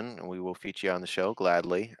question, and we will feature you on the show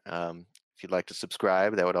gladly. If you'd like to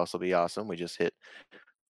subscribe, that would also be awesome. We just hit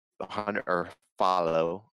 100 or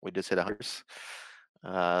follow. We just hit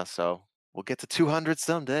 100. So we'll get to 200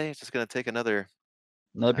 someday. It's just gonna take another.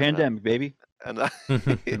 Another I don't know. pandemic, baby.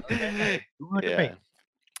 Yeah.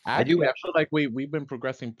 I do I feel like we've been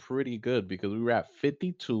progressing pretty good because we were at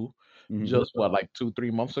 52 Mhm. just like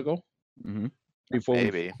 2-3 months ago Mhm. before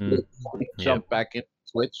Maybe. we Yep. jumped back in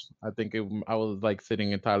Twitch. I think I was like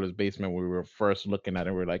sitting in Tyler's basement when we were first looking at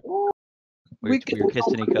it. We are like, oh, We were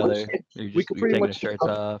kissing each other. We We could were pretty taking our much shirts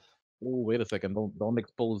off. Oh, wait a second! Don't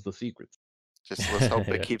expose the secrets. Just let's hope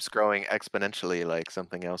Yeah. it keeps growing exponentially, like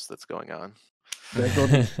something else that's going on.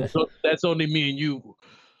 That's only me and you.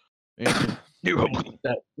 And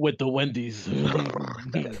that with the Wendy's. Remember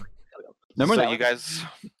So that you one? guys,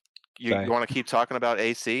 you Sorry. want to keep talking about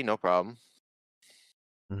AC? No problem.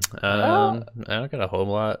 I don't got a whole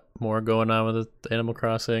lot more going on with Animal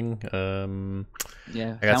Crossing.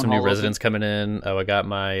 Yeah. I got Town some new Hall residents coming in. Oh, I got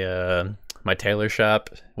my my tailor shop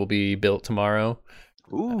will be built tomorrow.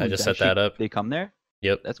 open. Ooh, I just set that up. They come there.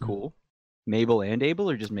 Yep. That's cool. Mabel and Abel,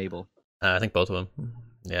 or just Mabel? I think both of them.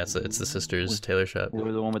 Yeah, it's the sisters' tailor shop.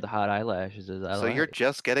 Or the one with the hot eyelashes? So you're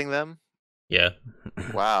just getting them? Yeah.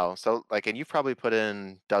 Wow. So and you've probably put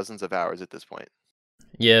in dozens of hours at this point.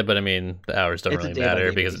 Yeah, but I mean, the hours don't It's a really day-by-day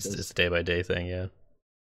matter because basis. it's a day by day thing. Yeah.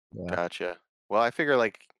 Gotcha. Well, I figure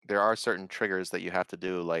like there are certain triggers that you have to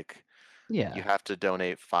do, like Yeah. you have to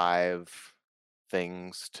donate 5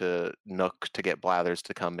 things to Nook to get Blathers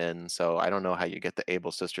to come in. So I don't know how you get the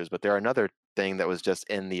Able sisters, but they're another thing that was just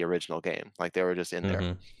in the original game. Like they were just in there.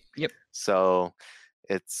 Mhm. Yep. So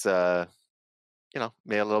it's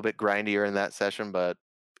maybe a little bit grindier in that session, but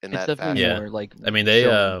in It's that definitely fashion. Yeah. more like I mean, they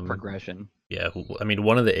showing progression. Yeah, I mean,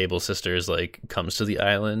 one of the Able sisters like comes to the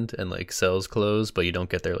island and like sells clothes, but you don't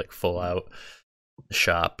get their like full out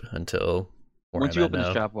shop until where Once I'm you at open the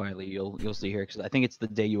now. shop, Wiley, you'll see here because I think it's the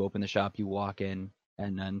day you open the shop, you walk in,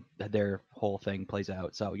 and then their whole thing plays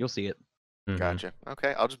out. So you'll see it. Mhm. Gotcha.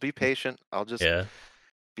 Okay, I'll just be patient. I'll just Yeah,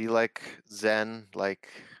 be like Zen, like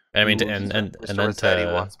I mean, Ooh, and Mr. then Rossetti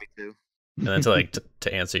to wants me to. and then to like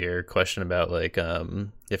to answer your question about like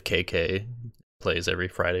if KK plays every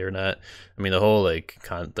Friday or not. I mean, the whole like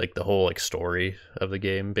the whole like story of the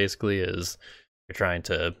game basically is you're trying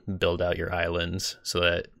to build out your islands so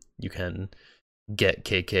that you can get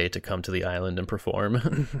KK to come to the island and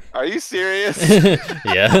perform. Are you serious?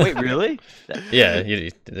 Yeah. Wait, really? Yeah,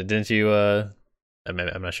 didn't you I'm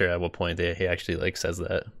not sure at what point he actually like says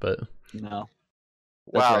that, but No.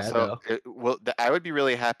 Wow. rad, So, I would be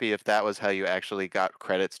really happy if that was how you actually got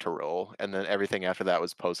credits to roll, and then everything after that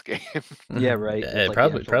was post game. Yeah, right. Yeah, It's it like the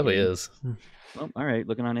actual probably game. is. Well, all right.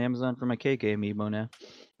 Looking on Amazon for my KK amiibo now.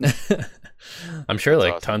 I'm sure That's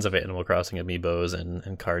like awesome. tons of Animal Crossing amiibos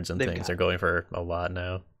and cards and They've things got are going for a lot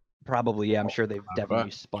now. Probably, yeah. I'm sure they've Right.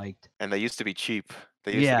 definitely spiked. And they used to be cheap.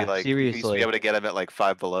 They used to Yeah, be like you used to seriously. be able to get them at like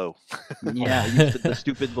 $5 below. Yeah, I used the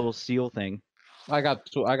stupid little seal thing. I got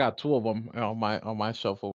two of them on my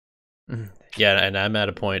shelf. Yeah, and I'm at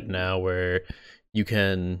a point now where you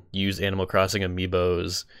can use Animal Crossing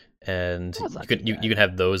amiibos and That's not you can too you bad. can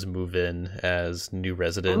have those move in as new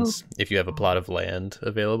residents if you have a plot of land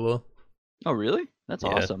available. Oh, really? That's Yeah.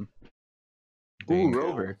 awesome. There Ooh, you go.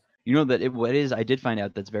 Rover. You know that what is? I did find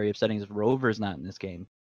out that's very upsetting. Is Rover's not in this game.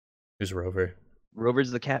 Who's Rover?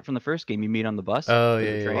 Rover's the cat from the first game you meet on the bus. Oh for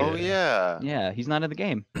the yeah, train. Oh yeah. Yeah, he's not in the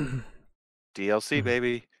game. DLC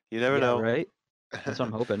baby. You never Yeah, know. right? That's what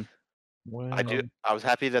I'm hoping. I do. I was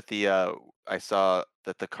happy that I saw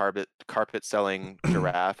that the carpet selling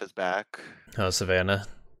giraffe is back. Oh, Savannah.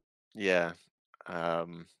 Yeah.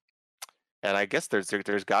 And I guess there's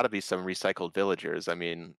got to be some recycled villagers. I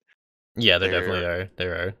mean, Yeah, there They're- definitely are.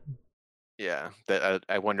 There are. yeah. That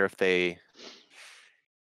I wonder if they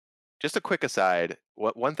just a quick aside.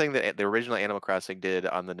 One thing that the original Animal Crossing did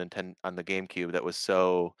on the GameCube that was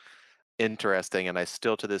so interesting, and I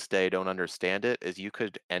still to this day don't understand it, is you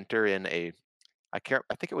could enter in I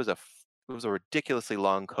think it was a ridiculously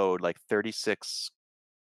long code, like 36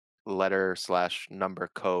 letter / number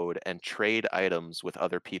code, and trade items with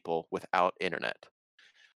other people without internet.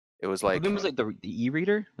 It was Oh, like, then was like the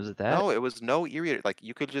e-reader? Was it that? no, it was no e-reader. Like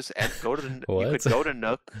you could just go to you could What? go to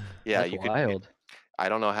Nook. Yeah, That's you could. wild. I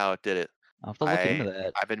don't know how it did it. I'll have to look into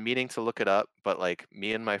that. I've been meaning to look it up, but like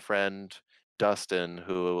me and my friend Dustin,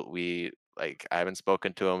 who I haven't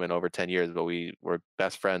spoken to him in over 10 years, but we were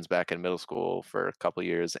best friends back in middle school for a couple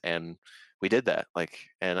years, and we did that. Like,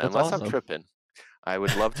 and That's unless I'm awesome. tripping, I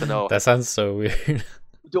would love to know. That sounds so weird.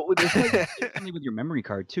 There's like differently with your memory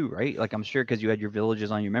card too, right? Like I'm sure because you had your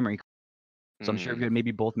villages on your memory card. So I'm sure if you had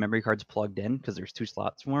maybe both memory cards plugged in because there's 2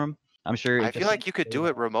 slots for them. I'm sure. I feel like you could do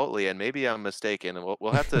it remotely, and maybe I'm mistaken. And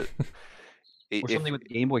we'll have to. Or something with the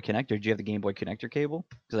Game Boy connector. Do you have the Game Boy connector cable?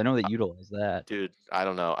 Because I know that utilize that. Dude, I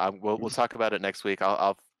don't know. We'll talk about it next week.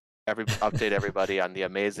 I'll update everybody on the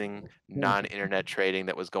amazing non-internet trading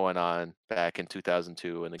that was going on back in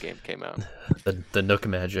 2002 when the game came out. The Nook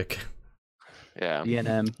magic. Yeah.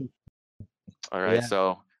 BNM. All right, Yeah.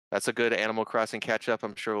 so that's a good Animal Crossing catch up.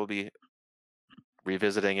 I'm sure we'll be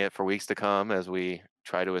revisiting it for weeks to come as we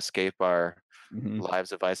try to escape our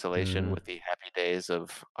lives of isolation with the happy days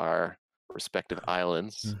of our respective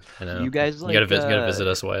islands. I know. You guys like you gotta visit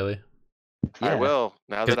us, Wiley. I will,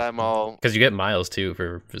 now that I'm all. Because you get miles too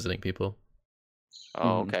for visiting people.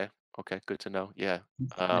 Oh, okay. Okay, good to know. Yeah.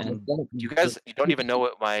 You guys, you don't even know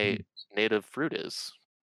what my native fruit is.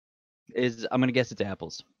 I'm gonna guess it's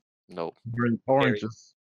apples. Nope.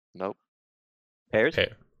 Oranges. Nope. Pears?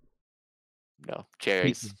 Pear. No.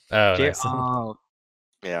 Cherries. Oh, Cher- nice. oh,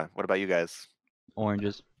 Yeah. What about you guys?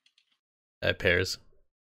 oranges. Pears.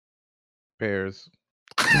 Pears.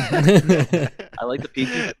 I like the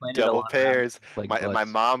peaches. Double pears. Like My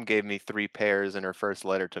buds. mom gave me 3 pears in her first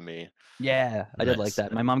letter to me. Yeah, I did like Nice.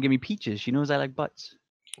 that. My mom gave me peaches. She knows I like butts.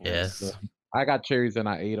 Yeah. Yes. I got cherries and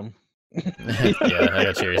I ate them. Yeah, I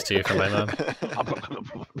got cherries too from my mom.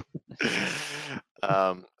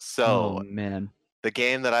 So Oh man. the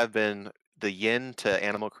game that I've been the yin to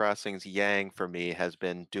Animal Crossing's yang for me has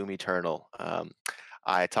been Doom Eternal.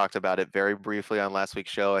 I talked about it very briefly on last week's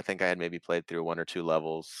show. I think I had maybe played through 1 or 2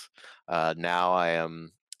 levels. Now I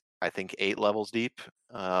am, I think, 8 levels deep.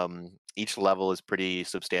 Each level is pretty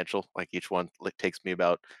substantial. Like each one takes me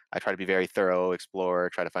about. I try to be very thorough, explore,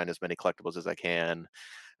 try to find as many collectibles as I can,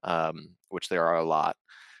 which there are a lot.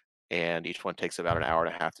 And each one takes about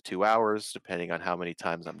 1.5 hours to 2 hours, depending on how many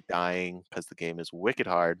times I'm dying, because the game is wicked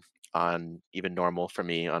hard on even normal for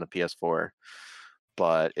me on a PS4.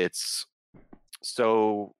 But it's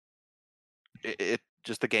so it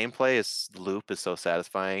just the gameplay loop is so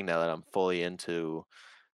satisfying now that I'm fully into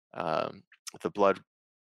the blood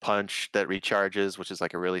punch that recharges, which is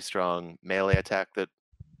like a really strong melee attack that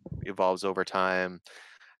evolves over time.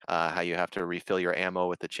 How you have to refill your ammo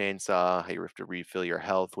with the chainsaw, how you have to refill your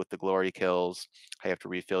health with the glory kills, how you have to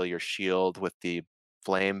refill your shield with the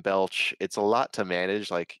flame belch. It's a lot to manage,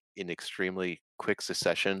 like in extremely quick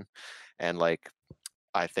succession, and like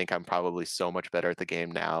I think I'm probably so much better at the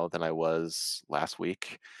game now than I was last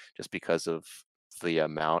week, just because of the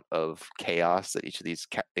amount of chaos that each of these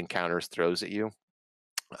encounters throws at you.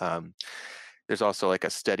 There's also like a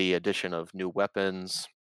steady addition of new weapons.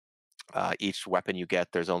 Each weapon you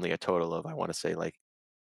get, there's only a total of, I want to say, like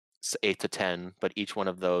 8 to 10, but each one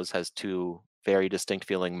of those has 2 very distinct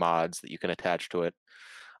feeling mods that you can attach to it.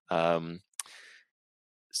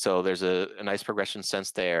 So there's a nice progression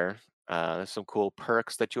sense there. There's some cool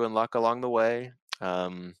perks that you unlock along the way.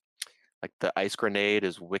 Like the ice grenade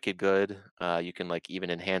is wicked good. You can like even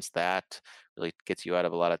enhance that. Really gets you out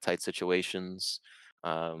of a lot of tight situations.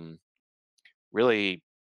 Really,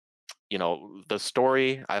 the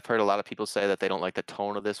story, I've heard a lot of people say that they don't like the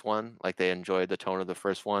tone of this one. Like they enjoyed the tone of the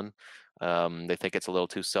first one. They think it's a little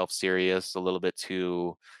too self-serious, a little bit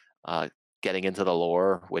too getting into the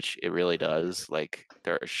lore, which it really does. Like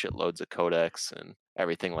there are shitloads of codex and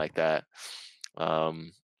everything like that.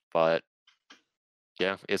 But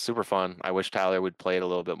yeah, it's super fun. I wish Tyler would play it a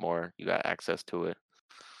little bit more. You got access to it.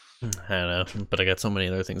 I don't know, but I got so many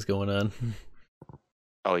other things going on.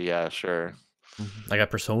 Oh yeah, sure. I got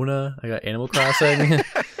Persona. I got Animal Crossing.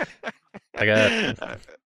 I got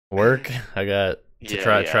work. I got to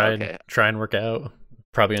try and work out.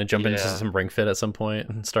 Probably gonna jump into some Ring Fit at some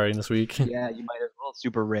point starting this week. Yeah, you might as well.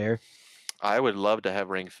 Super rare. I would love to have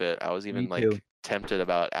Ring Fit. I was even like tempted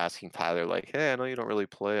about asking Tyler, like, hey, I know you don't really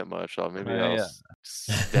play it much, so maybe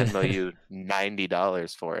Venmo you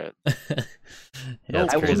 $90 for it. Yeah,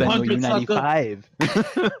 I will crazy. Venmo you 100, 95.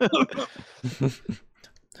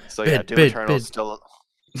 So yeah, Bid, Doom bid, Eternal bid. still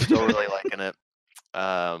really liking it.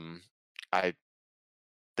 I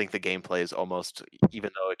think the gameplay is almost, even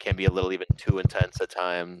though it can be a little even too intense at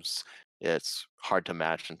times, it's hard to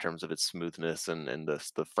match in terms of its smoothness and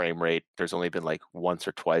the frame rate. There's only been like once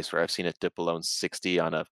or twice where I've seen it dip below 60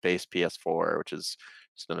 on a base PS4, which is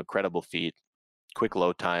just an incredible feat. Quick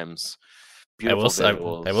load times, beautiful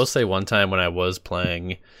visuals. I will say one time when I was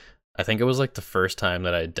playing, I think it was like the first time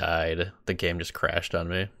that I died, the game just crashed on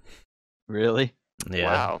me. Really?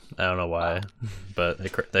 Yeah, Wow. I don't know why, but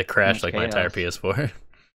they crashed like my entire chaos. PS4.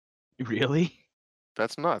 Really?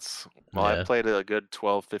 That's nuts. Well, Yeah. I've played a good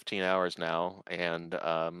 12, 15 hours now and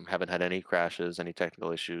haven't had any crashes, any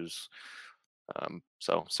technical issues.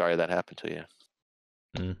 So sorry that happened to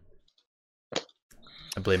you.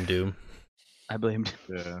 I blame Doom. I blamed.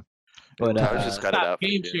 Yeah. But I was just cut it Stop out for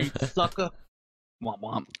game you. you sucker. Womp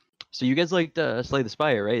womp. So you guys liked Slay the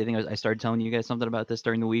Spire, right? I think I started telling you guys something about this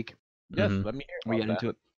during the week. Yes, Mhm. let me hear We about got that. into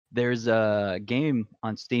it. There's a game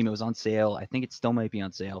on Steam. It was on sale. I think it still might be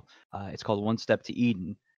on sale. It's called One Step to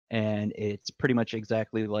Eden, and it's pretty much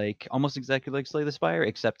almost exactly like Slay the Spire,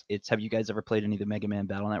 except it's. Have you guys ever played any of the Mega Man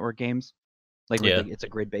Battle Network games? Like where Yeah. it's a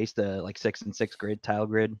grid based, like 6x6 grid tile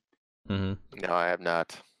grid. Hmm. No, I have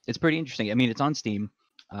not. It's pretty interesting. I mean, it's on Steam,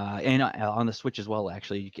 and on the Switch as well.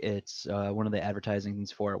 Actually, it's one of the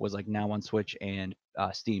advertisings for it was like now on Switch and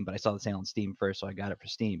Steam. But I saw the sale on Steam first, so I got it for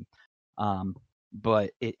Steam.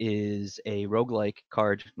 But it is a roguelike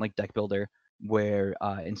card like deck builder where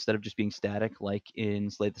instead of just being static like in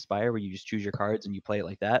Slay the Spire, where you just choose your cards and you play it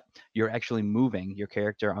like that, you're actually moving your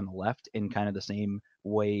character on the left in kind of the same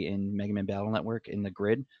way in Mega Man Battle Network in the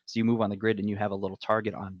grid. So you move on the grid and you have a little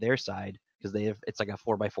target on their side because it's like a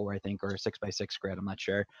 4x4 I think, or a 6x6 grid, I'm not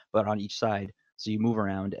sure, but on each side. So you move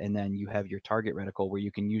around and then you have your target reticle where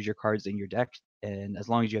you can use your cards in your deck, and as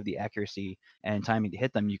long as you have the accuracy and timing to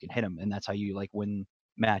hit them, you can hit them, and that's how you like win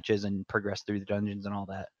matches and progress through the dungeons and all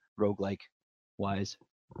that roguelike wise.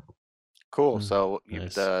 Cool. Mm, So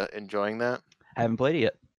you've nice. enjoying that? I haven't played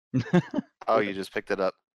it yet. Oh, you just picked it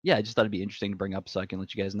up. Yeah, I just thought it'd be interesting to bring up so I can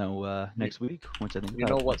let you guys know next week once I think You about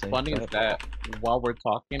know it, what's once I funny try is it. that while we're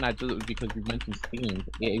talking, I just because you mentioned Steam,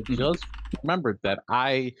 I Mhm. just remembered that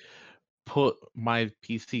I put my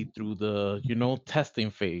PC through the testing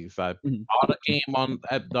phase. I Mhm. bought a game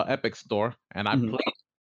at the Epic Store and I Mhm. played,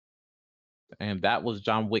 and that was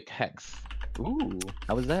John Wick Hex. Ooh,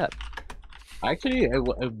 how was that? Actually,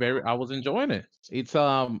 I was enjoying it. It's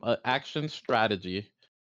an action strategy,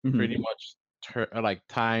 Mhm. pretty much like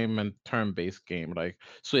time and turn-based game. Like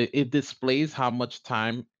so, it displays how much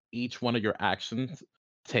time each one of your actions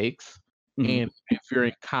takes. Mhm. And if you're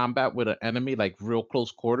in combat with an enemy, like real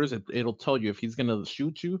close quarters, it'll tell you if he's gonna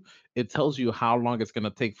shoot you. It tells you how long it's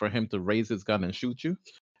gonna take for him to raise his gun and shoot you.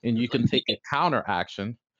 And you can take a counter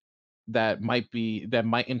action that might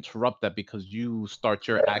interrupt that because you start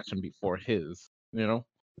your action before his. You know.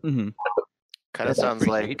 Mhm. Kind of That sounds sounds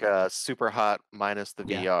pretty like sweet. Super Hot minus the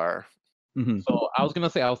Yeah. VR. Mhm. So I was gonna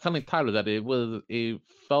say, I was telling Tyler that it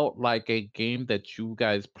felt like a game that you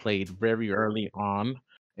guys played very early on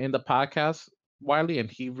in the podcast, Wiley, and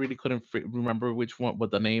he really couldn't remember which one,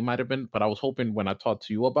 what the name might have been. But I was hoping when I talked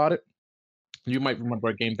to you about it, you might remember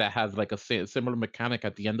a game that has like a similar mechanic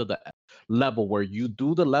at the end of the level where you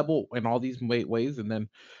do the level in all these ways, and then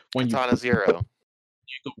when you Katana Zero.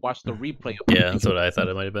 go watch the replay of Yeah, that's what I thought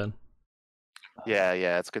it might have been. Yeah,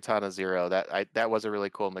 it's Katana Zero. That was a really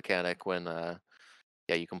cool mechanic when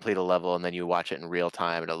you complete a level and then you watch it in real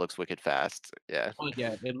time and it looks wicked fast. Yeah. Oh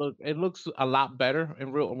yeah, it looks a lot better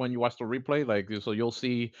in real when you watch the replay. Like so, you'll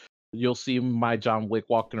see my John Wick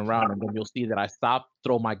walking around, and then you'll see that I stop,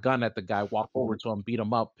 throw my gun at the guy, walk over to him, beat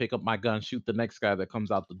him up, pick up my gun, shoot the next guy that comes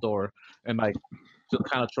out the door, and like just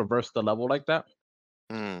kind of traverse the level like that.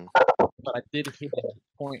 Mm. But I did hit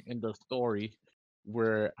a point in the story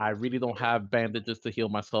where I really don't have bandages to heal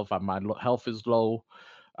myself. My health is low.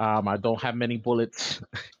 I don't have many bullets,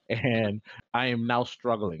 and I am now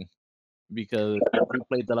struggling because I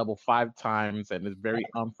replayed the level 5 times and it's very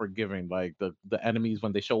unforgiving. Like the enemies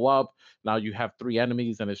when they show up, now you have 3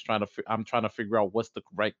 enemies and I'm trying to figure out what's the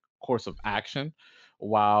right course of action,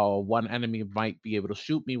 while one enemy might be able to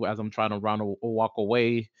shoot me as I'm trying to run or walk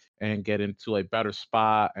away and get into a better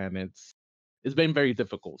spot. And it's been very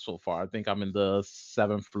difficult so far. I think I'm in the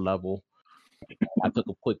 7th level. I took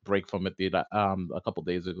a quick break from it a couple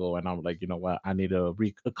days ago, and I'm like, you know what? I need to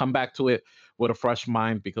come back to it with a fresh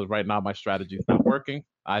mind because right now my strategy is not working.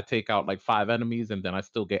 I take out like 5 enemies, and then I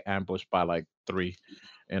still get ambushed by like 3,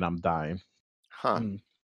 and I'm dying. Huh. Mm.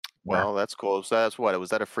 Well, that's cool. So that's what? Was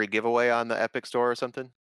that a free giveaway on the Epic Store or something?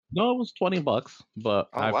 No, it was $20, but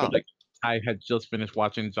Oh, I feel wow. like I had just finished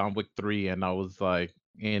watching John Wick 3, and I was like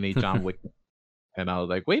in a John Wick, and I was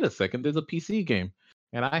like, wait a second, there's a PC game,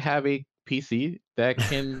 and I have a PC that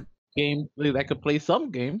can play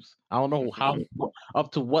some games. I don't know how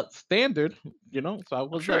up to what standard, So I I'm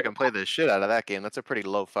was sure I like, can play the shit out of that game. That's a pretty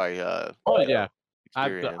lo-fi oh yeah.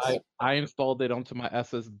 experience. I installed it onto my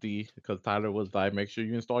SSD because Tyler was like, make sure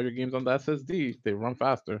you install your games on the SSD. They run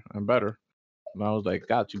faster and better. And I was like,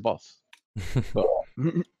 got you, boss. So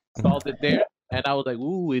installed it there, and I was like,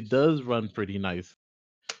 ooh, it does run pretty nice.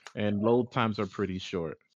 And load times are pretty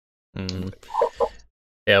short. Mm.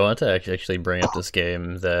 Yeah, I wanted to actually bring up this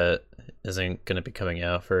game that isn't going to be coming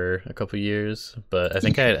out for a couple years, but I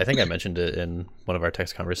think I mentioned it in one of our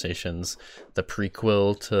text conversations. The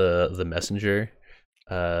prequel to The Messenger,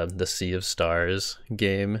 the Sea of Stars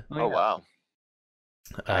game. Oh, wow.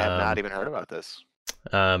 I have not Um, even heard about this.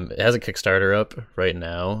 It has a Kickstarter up right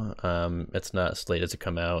now. It's not slated to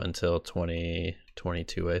come out until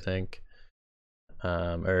 2022, I think.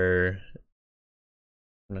 Or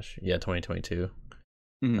I'm not sure. Yeah, 2022.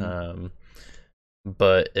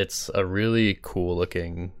 But it's a really cool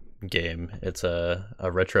looking game. It's a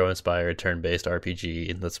retro inspired turn based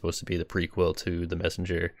RPG that's supposed to be the prequel to The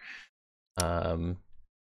Messenger. I'm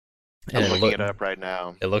looking it up right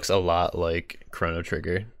now. It looks a lot like Chrono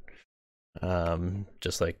Trigger.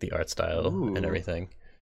 Just like the art style and everything.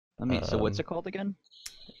 So what's it called again?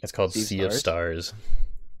 It's called Sea of Stars.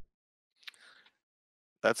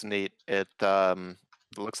 That's neat. It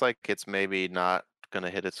looks like it's maybe not gonna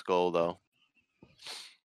hit its goal though.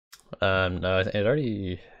 No, it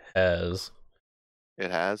already has.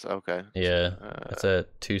 It has? Okay. Yeah, it's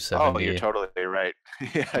at 270. Oh, you're totally right.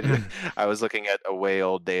 Yeah, I was looking at a way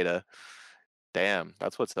old data. Damn,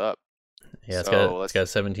 that's what's up. Yeah, So it's got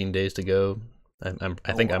 17 days to go.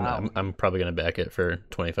 I think wow. I'm probably gonna back it for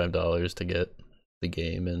 $25 to get the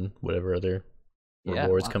game and whatever other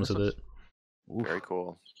rewards comes with it. Very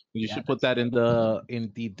cool. You should put that in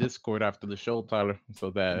the Discord after the show, Tyler, so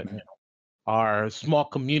that our small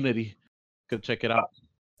community could check it out.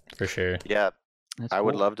 For sure. Yeah. That's I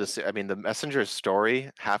would cool. love to see. I mean, the Messenger's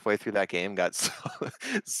story halfway through that game got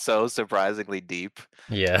so surprisingly deep.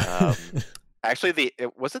 Yeah. Actually,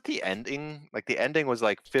 was it the ending? Like the ending was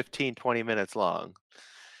like 15, 20 minutes long.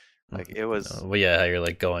 Like it was. Well, yeah, how you're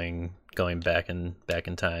like going back in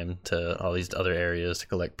time to all these other areas to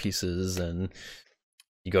collect pieces, and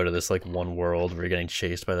you go to this like one world where you're getting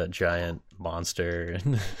chased by that giant monster.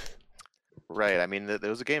 Right. I mean, there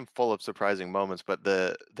was a game full of surprising moments, but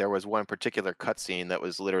there was one particular cutscene that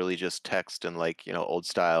was literally just text and like old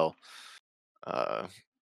style,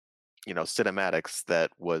 cinematics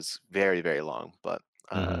that was very, very long, but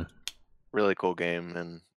really cool game,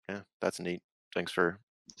 and yeah, that's neat. Thanks for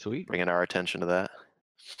bringing our attention to that.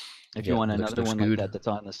 If you want another one like that that's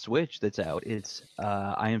on the Switch that's out, it's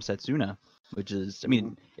I Am Setsuna, which is, I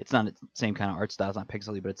mean, it's not the same kind of art style, it's not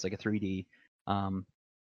pixely, but it's like a 3D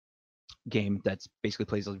game that's basically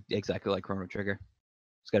plays exactly like Chrono Trigger.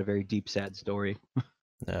 It's got a very deep, sad story.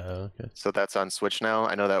 Okay. So that's on Switch now?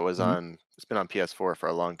 I know that was it's been on PS4 for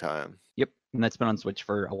a long time. Yep, and that's been on Switch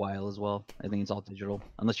for a while as well. I think it's all digital,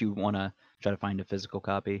 unless you want to try to find a physical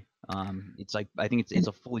copy. It's like, I think it's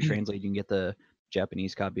a fully translated. You can get the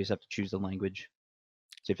Japanese copy, you just have to choose the language.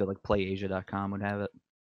 So if you like PlayAsia.com would have it.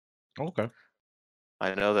 Okay.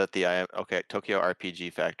 I know that Tokyo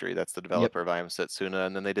RPG Factory, that's the developer of I Am Setsuna,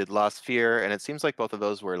 and then they did Lost Fear, and it seems like both of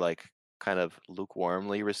those were like kind of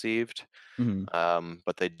lukewarmly received.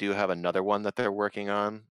 But they do have another one that they're working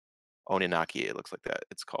on. Oninaki, it looks like that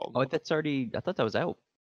it's called. Oh, that's already, I thought that was out.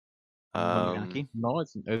 Oninaki? No,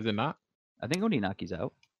 is it not? I think Oninaki's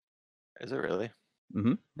out. Is it really?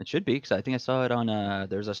 It should be, because I think I saw it on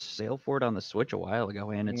there's a sale for it on the Switch a while ago,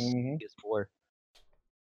 and it's PS4.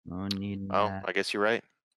 Oh, I guess you're right.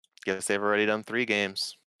 Guess they've already done 3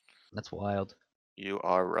 games. That's wild. You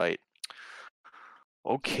are right.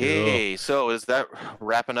 Okay, so is that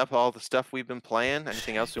wrapping up all the stuff we've been playing?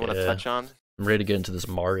 Anything else we want to touch on? I'm ready to get into this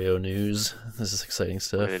Mario news. This is exciting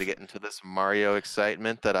stuff. Ready to get into this Mario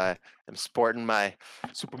excitement that I am sporting my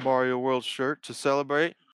Super Mario World shirt to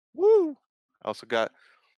celebrate. Woo! I also got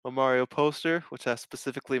a Mario poster, which I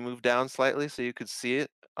specifically moved down slightly so you could see it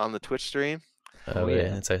on the Twitch stream. Oh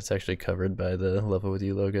yeah, it's actually covered by the Level With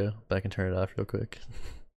You logo. But I can turn it off real quick.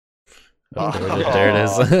 There it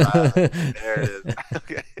is. There it is.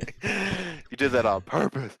 Okay. You did that on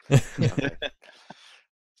purpose. Okay.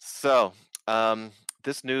 So,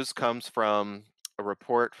 this news comes from a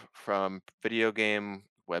report from video game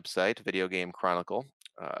website, Video Game Chronicle,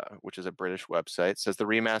 which is a British website, says the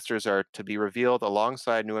remasters are to be revealed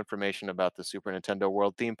alongside new information about the Super Nintendo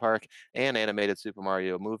World theme park and animated Super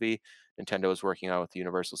Mario movie Nintendo is working on with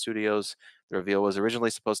Universal Studios. The reveal was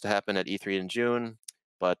originally supposed to happen at E3 in June,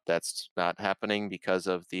 but that's not happening because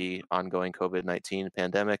of the ongoing COVID-19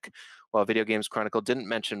 pandemic. While Video Games Chronicle didn't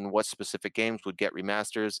mention what specific games would get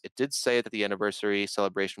remasters, it did say that the anniversary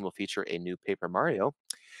celebration will feature a new Paper Mario.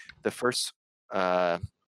 The first, and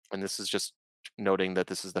this is just noting that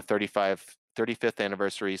this is the 35th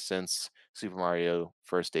anniversary since Super Mario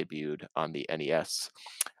first debuted on the NES.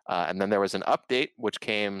 And then there was an update which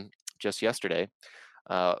came just yesterday.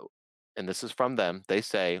 And this is from them. They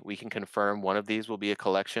say, we can confirm one of these will be a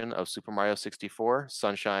collection of Super Mario 64,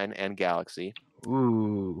 Sunshine, and Galaxy.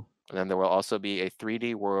 Ooh. And then there will also be a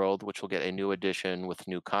 3D World, which will get a new edition with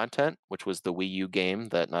new content, which was the Wii U game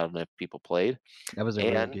that not enough people played. That was a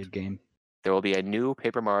real good game. There will be a new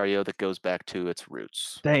Paper Mario that goes back to its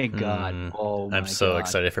roots. Thank God. Oh my God. I'm so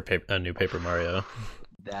excited for a new Paper Mario.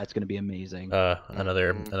 That's going to be amazing.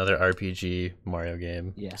 Another RPG Mario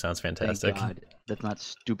game. Yeah. Sounds fantastic. Thank God. That's not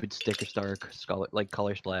stupid Sticker Star like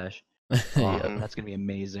Color Splash. Yeah. That's going to be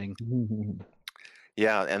amazing.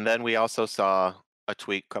 Yeah, and then we also saw a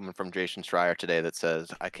tweet coming from Jason Schreier today that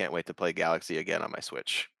says, I can't wait to play Galaxy again on my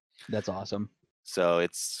Switch. That's awesome. So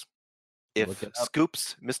it's, if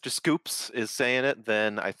Mr. Scoops is saying it,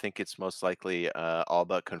 then I think it's most likely all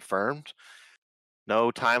but confirmed.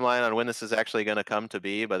 No timeline on when this is actually going to come to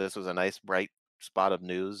be, but this was a nice bright spot of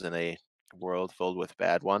news in a world filled with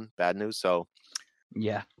bad news. So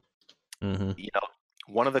yeah,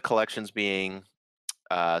 one of the collections being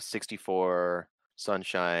 64,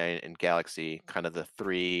 Sunshine, and Galaxy, kind of the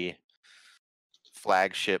three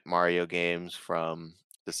flagship Mario games from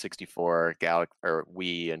the 64, or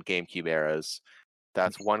Wii, and GameCube eras.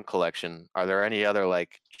 That's one collection. Are there any other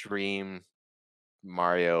like dream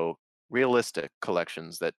Mario realistic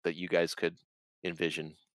collections that you guys could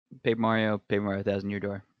envision? Paper Mario 1000 Year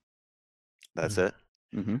Door. That's it.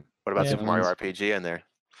 Mm-hmm. What about Super Mario RPG in there?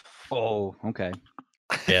 Oh, okay.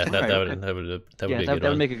 Yeah, that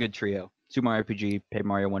would make a good trio. Super Mario RPG, Paper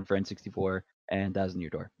Mario 1 for N64, and 1000 Year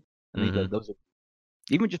Door. I mean, those are,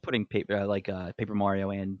 even just putting Paper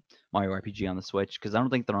Mario and Mario RPG on the Switch, because I don't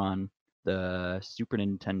think they're on the Super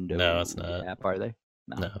Nintendo it's not. app, are they?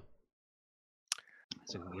 No.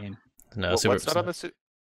 It's a good game. No,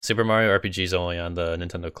 Super Mario RPG is only on the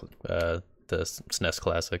Nintendo, the SNES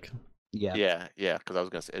Classic. Yeah, because I was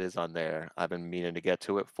gonna say it is on there. I've been meaning to get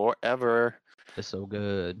to it forever. It's so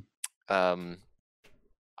good.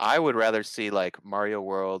 I would rather see like Mario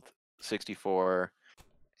World 64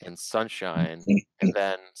 and Sunshine, and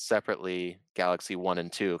then separately Galaxy 1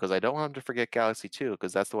 and 2, because I don't want them to forget Galaxy 2,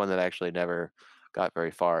 because that's the one that actually never got very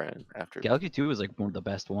far in after. Galaxy 2 was like one of the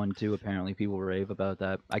best one too. Apparently, people rave about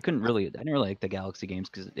that. I didn't really like the Galaxy games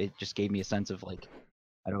because it just gave me a sense of like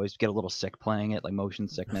I'd always get a little sick playing it, like motion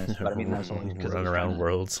sickness. But I mean, that's always because run around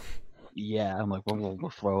worlds. Yeah, I'm like, we'll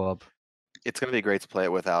throw up. It's gonna be great to play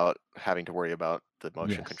it without having to worry about the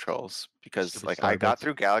motion controls, because like I got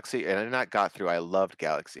through Galaxy, and I loved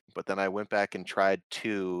Galaxy, but then I went back and tried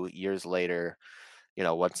 2 years later.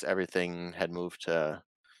 Once everything had moved to,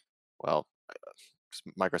 well,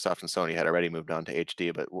 Microsoft and Sony had already moved on to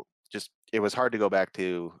HD, but just it was hard to go back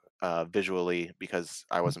to visually because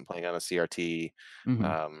I wasn't playing on a CRT,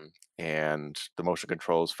 and the motion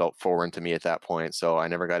controls felt foreign to me at that point. So I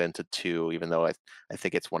never got into 2, even though I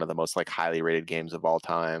think it's one of the most like highly rated games of all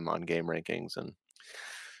time on game rankings. And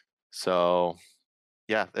so,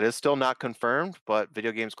 yeah, it is still not confirmed, but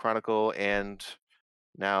Video Games Chronicle and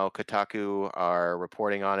now Kotaku are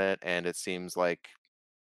reporting on it, and it seems like,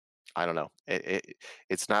 I don't know,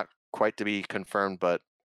 it's not quite to be confirmed, but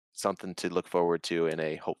something to look forward to in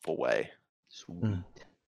a hopeful way. Sweet.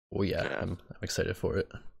 Oh yeah, I'm excited for it.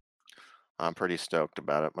 I'm pretty stoked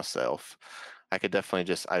about it myself. I could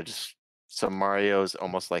definitely some Mario's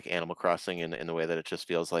almost like Animal Crossing in the way that it just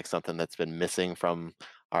feels like something that's been missing from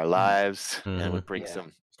our lives, and would bring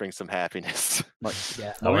some happiness. But,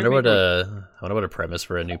 yeah, I wonder what a premise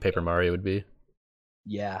for a new Paper Mario would be.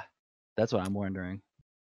 Yeah, that's what I'm wondering.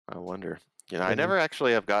 I wonder. I never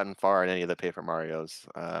actually have gotten far in any of the Paper Marios.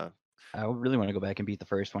 I really want to go back and beat the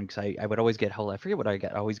first one, because I would always get I forget what I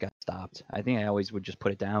always got stopped. I think I always would just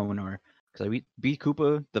put it down, or because I beat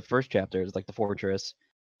Koopa the first chapter, is like the fortress,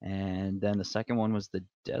 and then the second one was the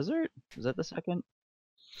desert. Was that the second?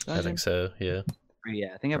 I think so. Yeah.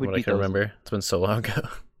 Yeah, I think I would. I can remember. It's been so long ago.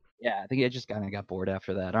 Yeah, I think I just kind of got bored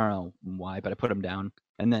after that. I don't know why, but I put them down,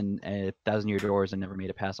 and then 1000 Year Doors, and never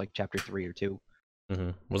made it past like chapter 3 or 2.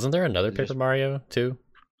 Wasn't there another Paper Mario too?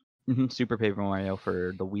 Super Paper Mario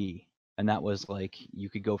for the Wii, and that was like you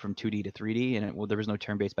could go from 2D to 3D, and there was no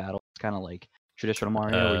turn-based battle. It's kind of like traditional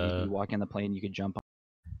Mario, where you walk in the plane, you could jump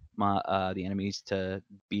on the enemies to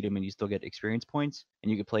beat them, and you still get experience points,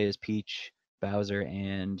 and you could play as Peach, Bowser,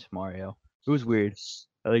 and Mario. It was weird.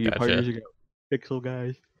 I think Gotcha. partners ago, pixel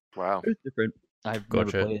guys. Wow. It's different. I've never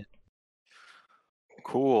Gotcha. played it.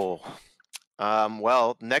 Cool.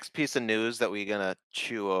 Well, next piece of news that we're gonna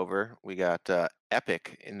chew over, we got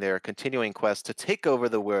Epic in their continuing quest to take over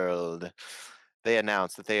the world. They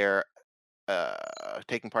announced that they are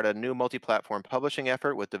taking part in a new multi-platform publishing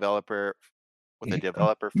effort with a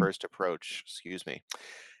developer-first approach. Excuse me.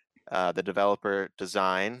 The developer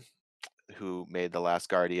Design, who made The Last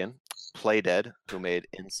Guardian, Playdead, who made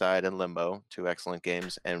Inside and Limbo, 2 excellent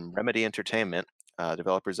games, and Remedy Entertainment,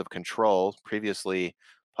 developers of Control, previously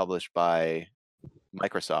published by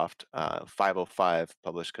Microsoft, 505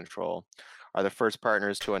 published Control, are the first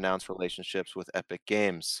partners to announce relationships with Epic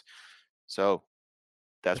Games. So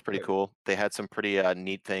that's pretty cool. They had some pretty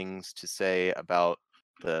neat things to say about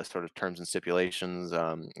the sort of terms and stipulations.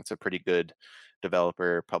 It's a pretty good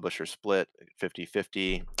developer publisher split,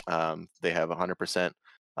 50-50. They have 100%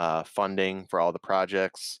 funding for all the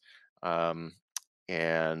projects,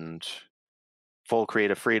 and full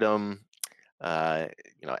creative freedom.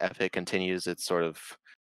 Epic continues its sort of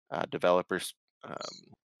developers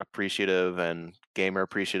appreciative and gamer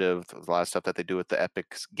appreciative. There's a lot of stuff that they do with the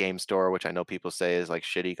Epic Game Store, which I know people say is like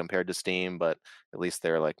shitty compared to Steam, but at least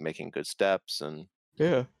they're like making good steps. And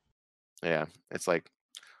Yeah. It's like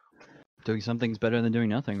Doing something's better than doing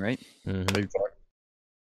nothing, right? Mhm.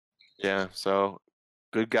 yeah. So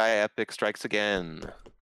good guy Epic strikes again.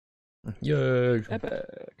 Yay. Epic.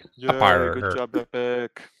 Yeah, good job,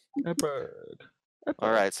 Epic. Epic.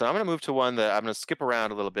 All right, so I'm going to move to one that I'm going to skip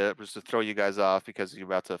around a little bit just to throw you guys off because you're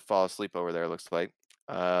about to fall asleep over there, looks like.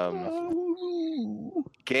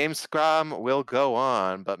 Gamescom will go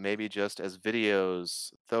on, but maybe just as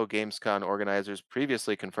videos. Though Gamescom organizers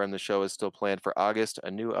previously confirmed the show is still planned for August,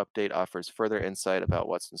 a new update offers further insight about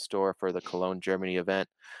what's in store for the Cologne, Germany event,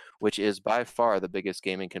 which is by far the biggest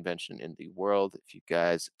gaming convention in the world, if you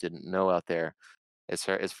guys didn't know out there, as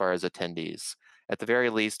far as attendees. At the very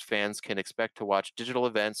least, fans can expect to watch digital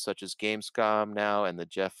events such as Gamescom now and the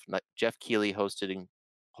Jeff Keighley hosted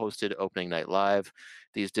Opening Night Live.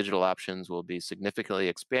 These digital options will be significantly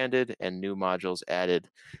expanded and new modules added,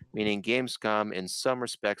 meaning Gamescom in some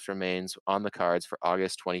respects remains on the cards for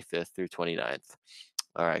August 25th through 29th.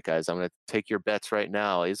 All right, guys, I'm going to take your bets right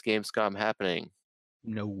now. Is Gamescom happening?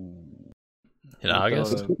 No. In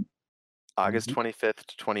August? August 25th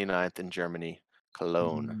to 29th in Germany,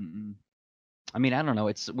 Cologne. I mean, I don't know.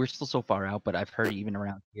 We're still so far out, but I've heard even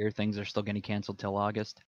around here things are still getting canceled till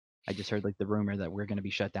August. I just heard like the rumor that we're going to be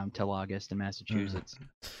shut down till August in Massachusetts.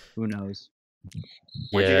 Who knows?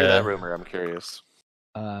 Where'd you hear that rumor? I'm curious.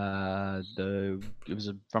 It was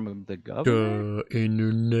from the governor.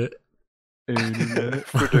 Internet.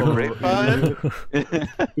 For the grapevine?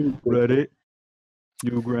 Reddit.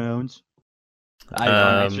 Newgrounds. I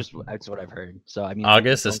don't know. That's what I've heard. So I mean,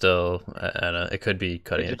 August is still. I don't know. It could be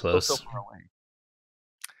cutting it close. So far away.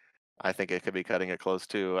 I think it could be cutting it close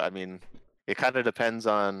too. I mean, it kind of depends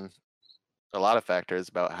on a lot of factors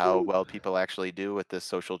about how well people actually do with this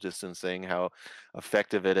social distancing, how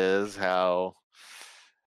effective it is, how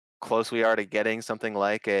close we are to getting something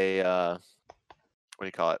like a what do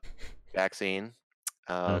you call it, vaccine.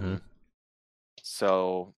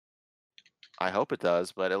 So I hope it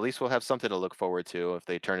does, but at least we'll have something to look forward to if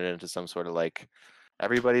they turn it into some sort of like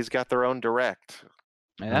everybody's got their own direct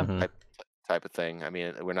type of thing. I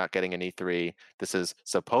mean, we're not getting an E3. This is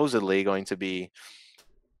supposedly going to be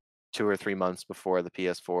 2 or 3 months before the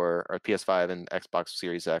PS4 or PS5 and Xbox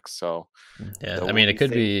Series X. So yeah, I mean, it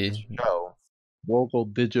could be. We'll go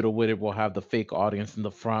digital with it. We'll have the fake audience in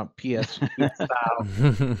the front, PS style.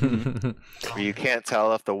 You can't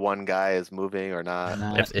tell if the one guy is moving or not.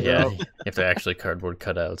 If they're actually cardboard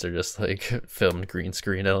cutouts or just like filmed green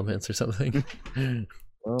screen elements or something.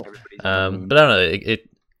 But I don't know. It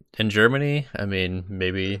in Germany, I mean,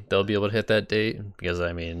 maybe they'll be able to hit that date because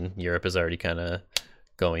I mean, Europe is already kind of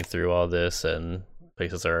going through all this and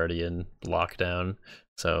places are already in lockdown,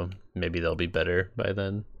 so maybe they'll be better by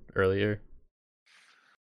then, earlier.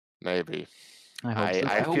 Maybe.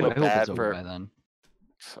 I feel bad for by then.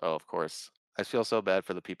 Oh, of course. I feel so bad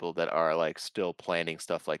for the people that are like still planning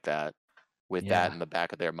stuff like that with that in the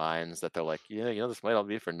back of their minds, that they're like, yeah, this might all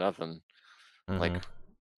be for nothing. Like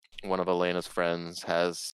one of Elena's friends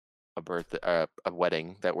has a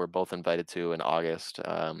wedding that we're both invited to in August,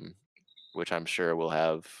 which I'm sure will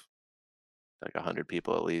have like 100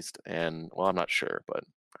 people at least. And well, I'm not sure, but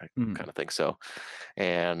I Mm. kind of think so.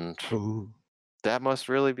 And Ooh. that must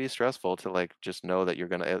really be stressful to like just know that you're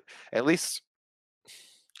gonna at least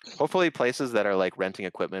hopefully places that are like renting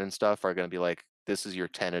equipment and stuff are gonna be like, this is your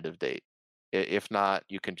tentative date. If not,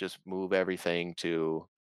 you can just move everything to,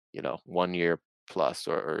 1 year plus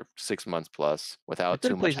or 6 months plus I without feel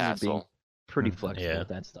too like much places are being hassle. pretty Mm, flexible yeah. with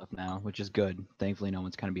that stuff now, which is good. Thankfully, no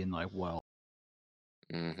one's kind of being like, well,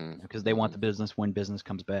 Mm-hmm. because they want the business when business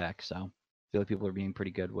comes back. So I feel like people are being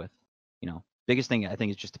pretty good with, biggest thing I think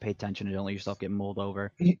is just to pay attention and don't let yourself get mulled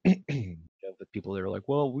over. The people that are like,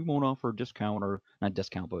 well, we won't offer a discount or not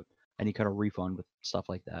discount, but any kind of refund with stuff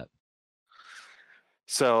like that.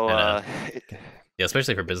 So Yeah,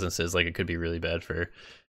 especially for businesses, like it could be really bad for,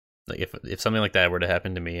 like if something like that were to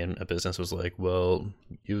happen to me and a business was like, well,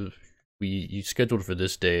 you scheduled for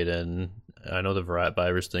this date and I know the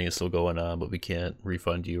virus thing is still going on, but we can't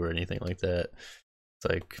refund you or anything like that.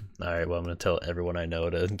 It's like, all right, well, I'm gonna tell everyone I know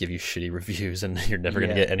to give you shitty reviews, and you're never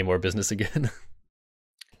gonna Yeah. get any more business again.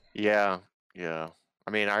 yeah.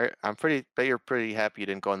 I mean, I'm pretty bet you're pretty happy you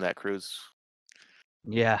didn't go on that cruise.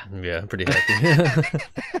 Yeah. Yeah, I'm pretty happy.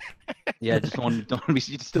 Yeah, just don't want to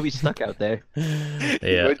you'd still be stuck out there. You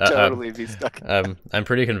Yeah, would totally be stuck. I'm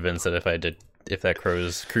pretty convinced that if that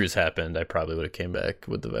cruise happened, I probably would have came back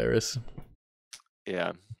with the virus.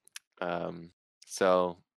 Yeah.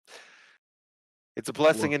 So it's a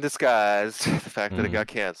blessing in disguise, the fact that it got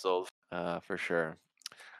canceled, for sure.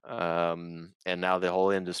 And now the whole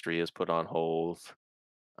industry is put on hold,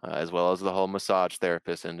 as well as the whole massage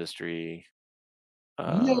therapist industry.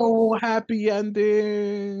 No happy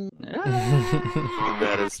ending.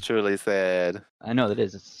 That is truly sad. I know that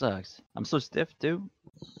is. It sucks. I'm so stiff too.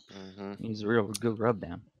 Hmm Needs a real good rub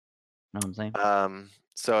down. Know what I'm saying?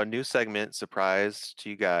 So a new segment, surprise to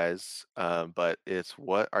you guys, but it's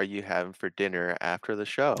what are you having for dinner after the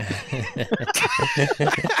show?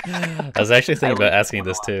 I was actually thinking about asking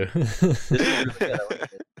this too. This is really good. I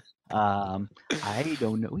like it. I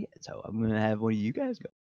don't know yet, so I'm gonna have one of you guys go.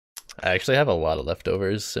 I actually have a lot of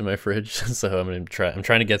leftovers in my fridge, so I'm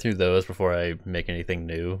trying to get through those before I make anything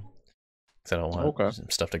new, because I don't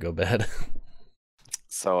want stuff to go bad.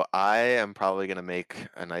 So I am probably gonna make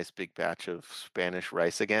a nice big batch of Spanish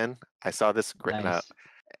rice again. I saw this great. Nice.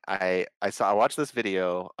 I watched this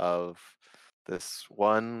video of this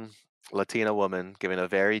one Latina woman giving a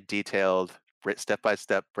very detailed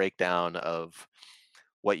step-by-step breakdown of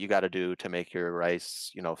what you got to do to make your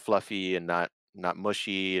rice, fluffy and not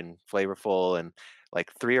mushy and flavorful. And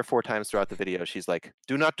like 3 or 4 times throughout the video, she's like,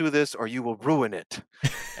 "Do not do this, or you will ruin it."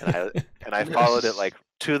 And I followed it like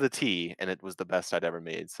to the T, and it was the best I'd ever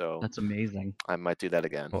made. So That's amazing. I might do that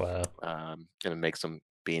again. Wow. Gonna make some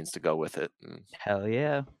beans to go with it. Hell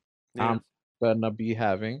yeah. Yeah. I'm gonna be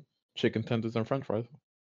having chicken tenders and French fries.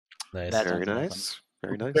 Nice. That Very sounds nice. awesome.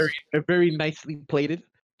 Very nice. Very nicely plated.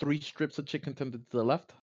 3 strips of chicken tender to the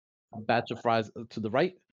left, a batch of fries to the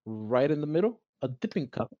right, right in the middle, a dipping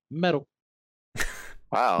cup, metal,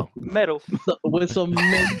 Wow. Metal. with some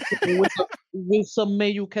with some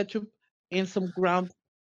mayo ketchup and some ground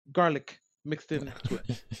garlic mixed into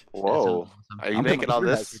it. Whoa. awesome. Are you I'm making coming all through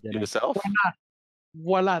that this for dinner. yourself?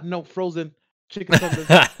 Voila, no frozen chicken tenders.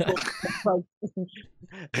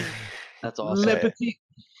 That's awesome. Le Okay. petit.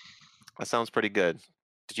 That sounds pretty good.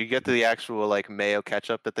 Did you get to the actual like mayo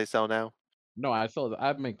ketchup that they sell now? No, I saw that.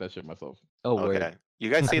 I make that shit myself. Oh, Okay. word. You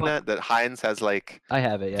guys seen that? That Heinz has like I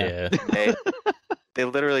have it, yeah. Yeah. they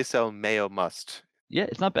literally sell mayo must. Yeah,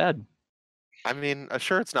 it's not bad. I mean,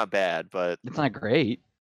 sure it's not bad, but It's not great.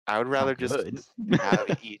 I would rather It's not just good.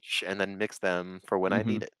 have each and then mix them for when I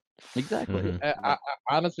need it. Exactly. Mhm. I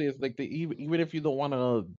honestly, it's like even if you don't want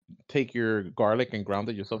to take your garlic and ground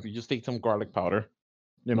it yourself, you just take some garlic powder.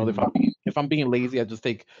 If I'm being lazy, I just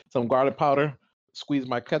take some garlic powder, squeeze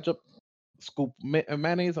my ketchup, scoop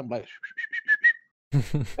mayonnaise. I'm like,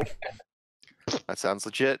 That sounds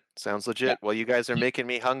legit. Well, you guys are making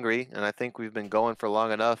me hungry, and I think we've been going for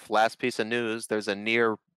long enough. Last piece of news: there's a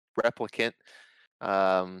Nier replicant.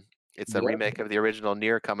 It's a Yeah. remake of the original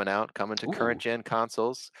Nier coming to Ooh. current gen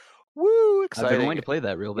consoles. Woo! I've Exciting. been wanting to play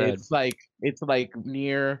that real bad. it's like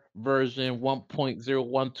near version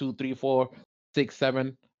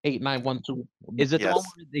 1.01234678912. Is it the one Yes.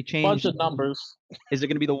 where they Bunch changed? of numbers. Is it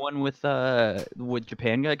going to be the one with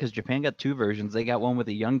Japan got? Because Japan got 2 versions. They got one with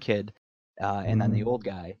a young kid, and then the old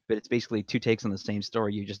guy. But it's basically 2 takes on the same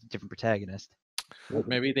story. You just a different protagonist.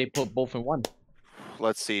 Maybe they put both in one.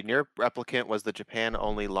 Let's see. Nier Replicant was the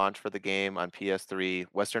Japan-only launch for the game on PS3,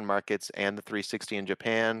 Western markets, and the 360 in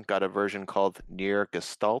Japan. Got a version called Nier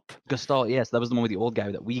Gestalt. Gestalt, yes, that was the one with the old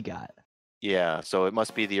guy that we got. Yeah, so it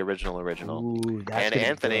must be the original. Ooh, that's And gonna be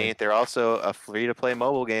Anthony, good. they're also a free-to-play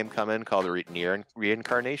mobile game coming called Near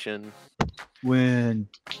Reincarnation. When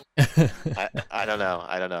I don't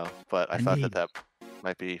know, but I thought Indeed. that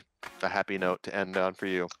might be a happy note to end on for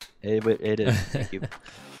you. it is. Thank you.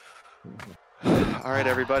 All right,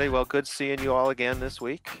 everybody. Well, good seeing you all again this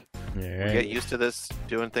week. All We right. get used to this,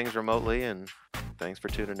 doing things remotely, and thanks for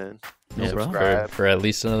tuning in. No Yeah, problem. Subscribe. for at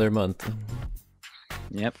least another month.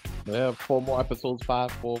 Yep. Yeah, 4 more episodes,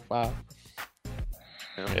 5, 4, 5.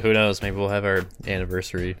 Yeah, who knows? Maybe we'll have our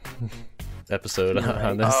anniversary episode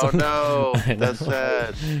on this. Oh no, I know. that's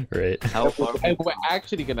sad. Right. How far? And we're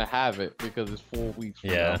actually gonna have it because it's 4 weeks. From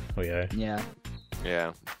Yeah, now. we are. Yeah.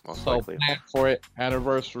 Yeah, most So likely. plan for it.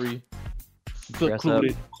 Anniversary. Dress up.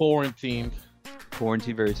 Secluded. Quarantined.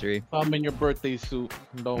 Quarantiversary. Come in your birthday suit.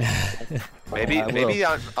 Don't. Maybe I will. maybe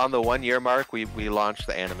on the 1 year mark we launch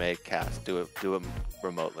the anime cast. Do it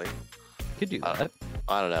remotely. Could do Uh, that.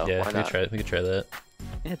 I don't know. Yeah, Why we not? could try that.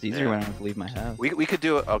 Yeah, it's easier yeah. when I don't have to leave my house. We could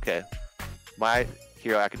do it. Okay, My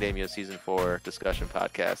Hero Academia season 4 discussion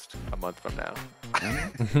podcast a month from now.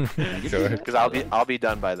 Sure. Because I'll be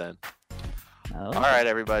done by then. Oh, All right,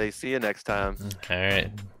 everybody. See you next time. All right.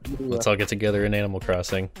 Let's all get together in Animal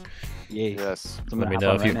Crossing. Yay. Yes. So I'm Let gonna me hop know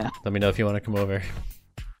on if right you now. let me know if you want to come over.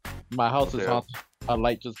 My house is Okay. haunted. A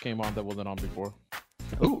light just came on that wasn't on before.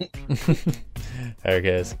 Ooh. All right,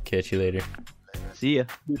 guys. Catch you later. See ya.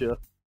 Yeah.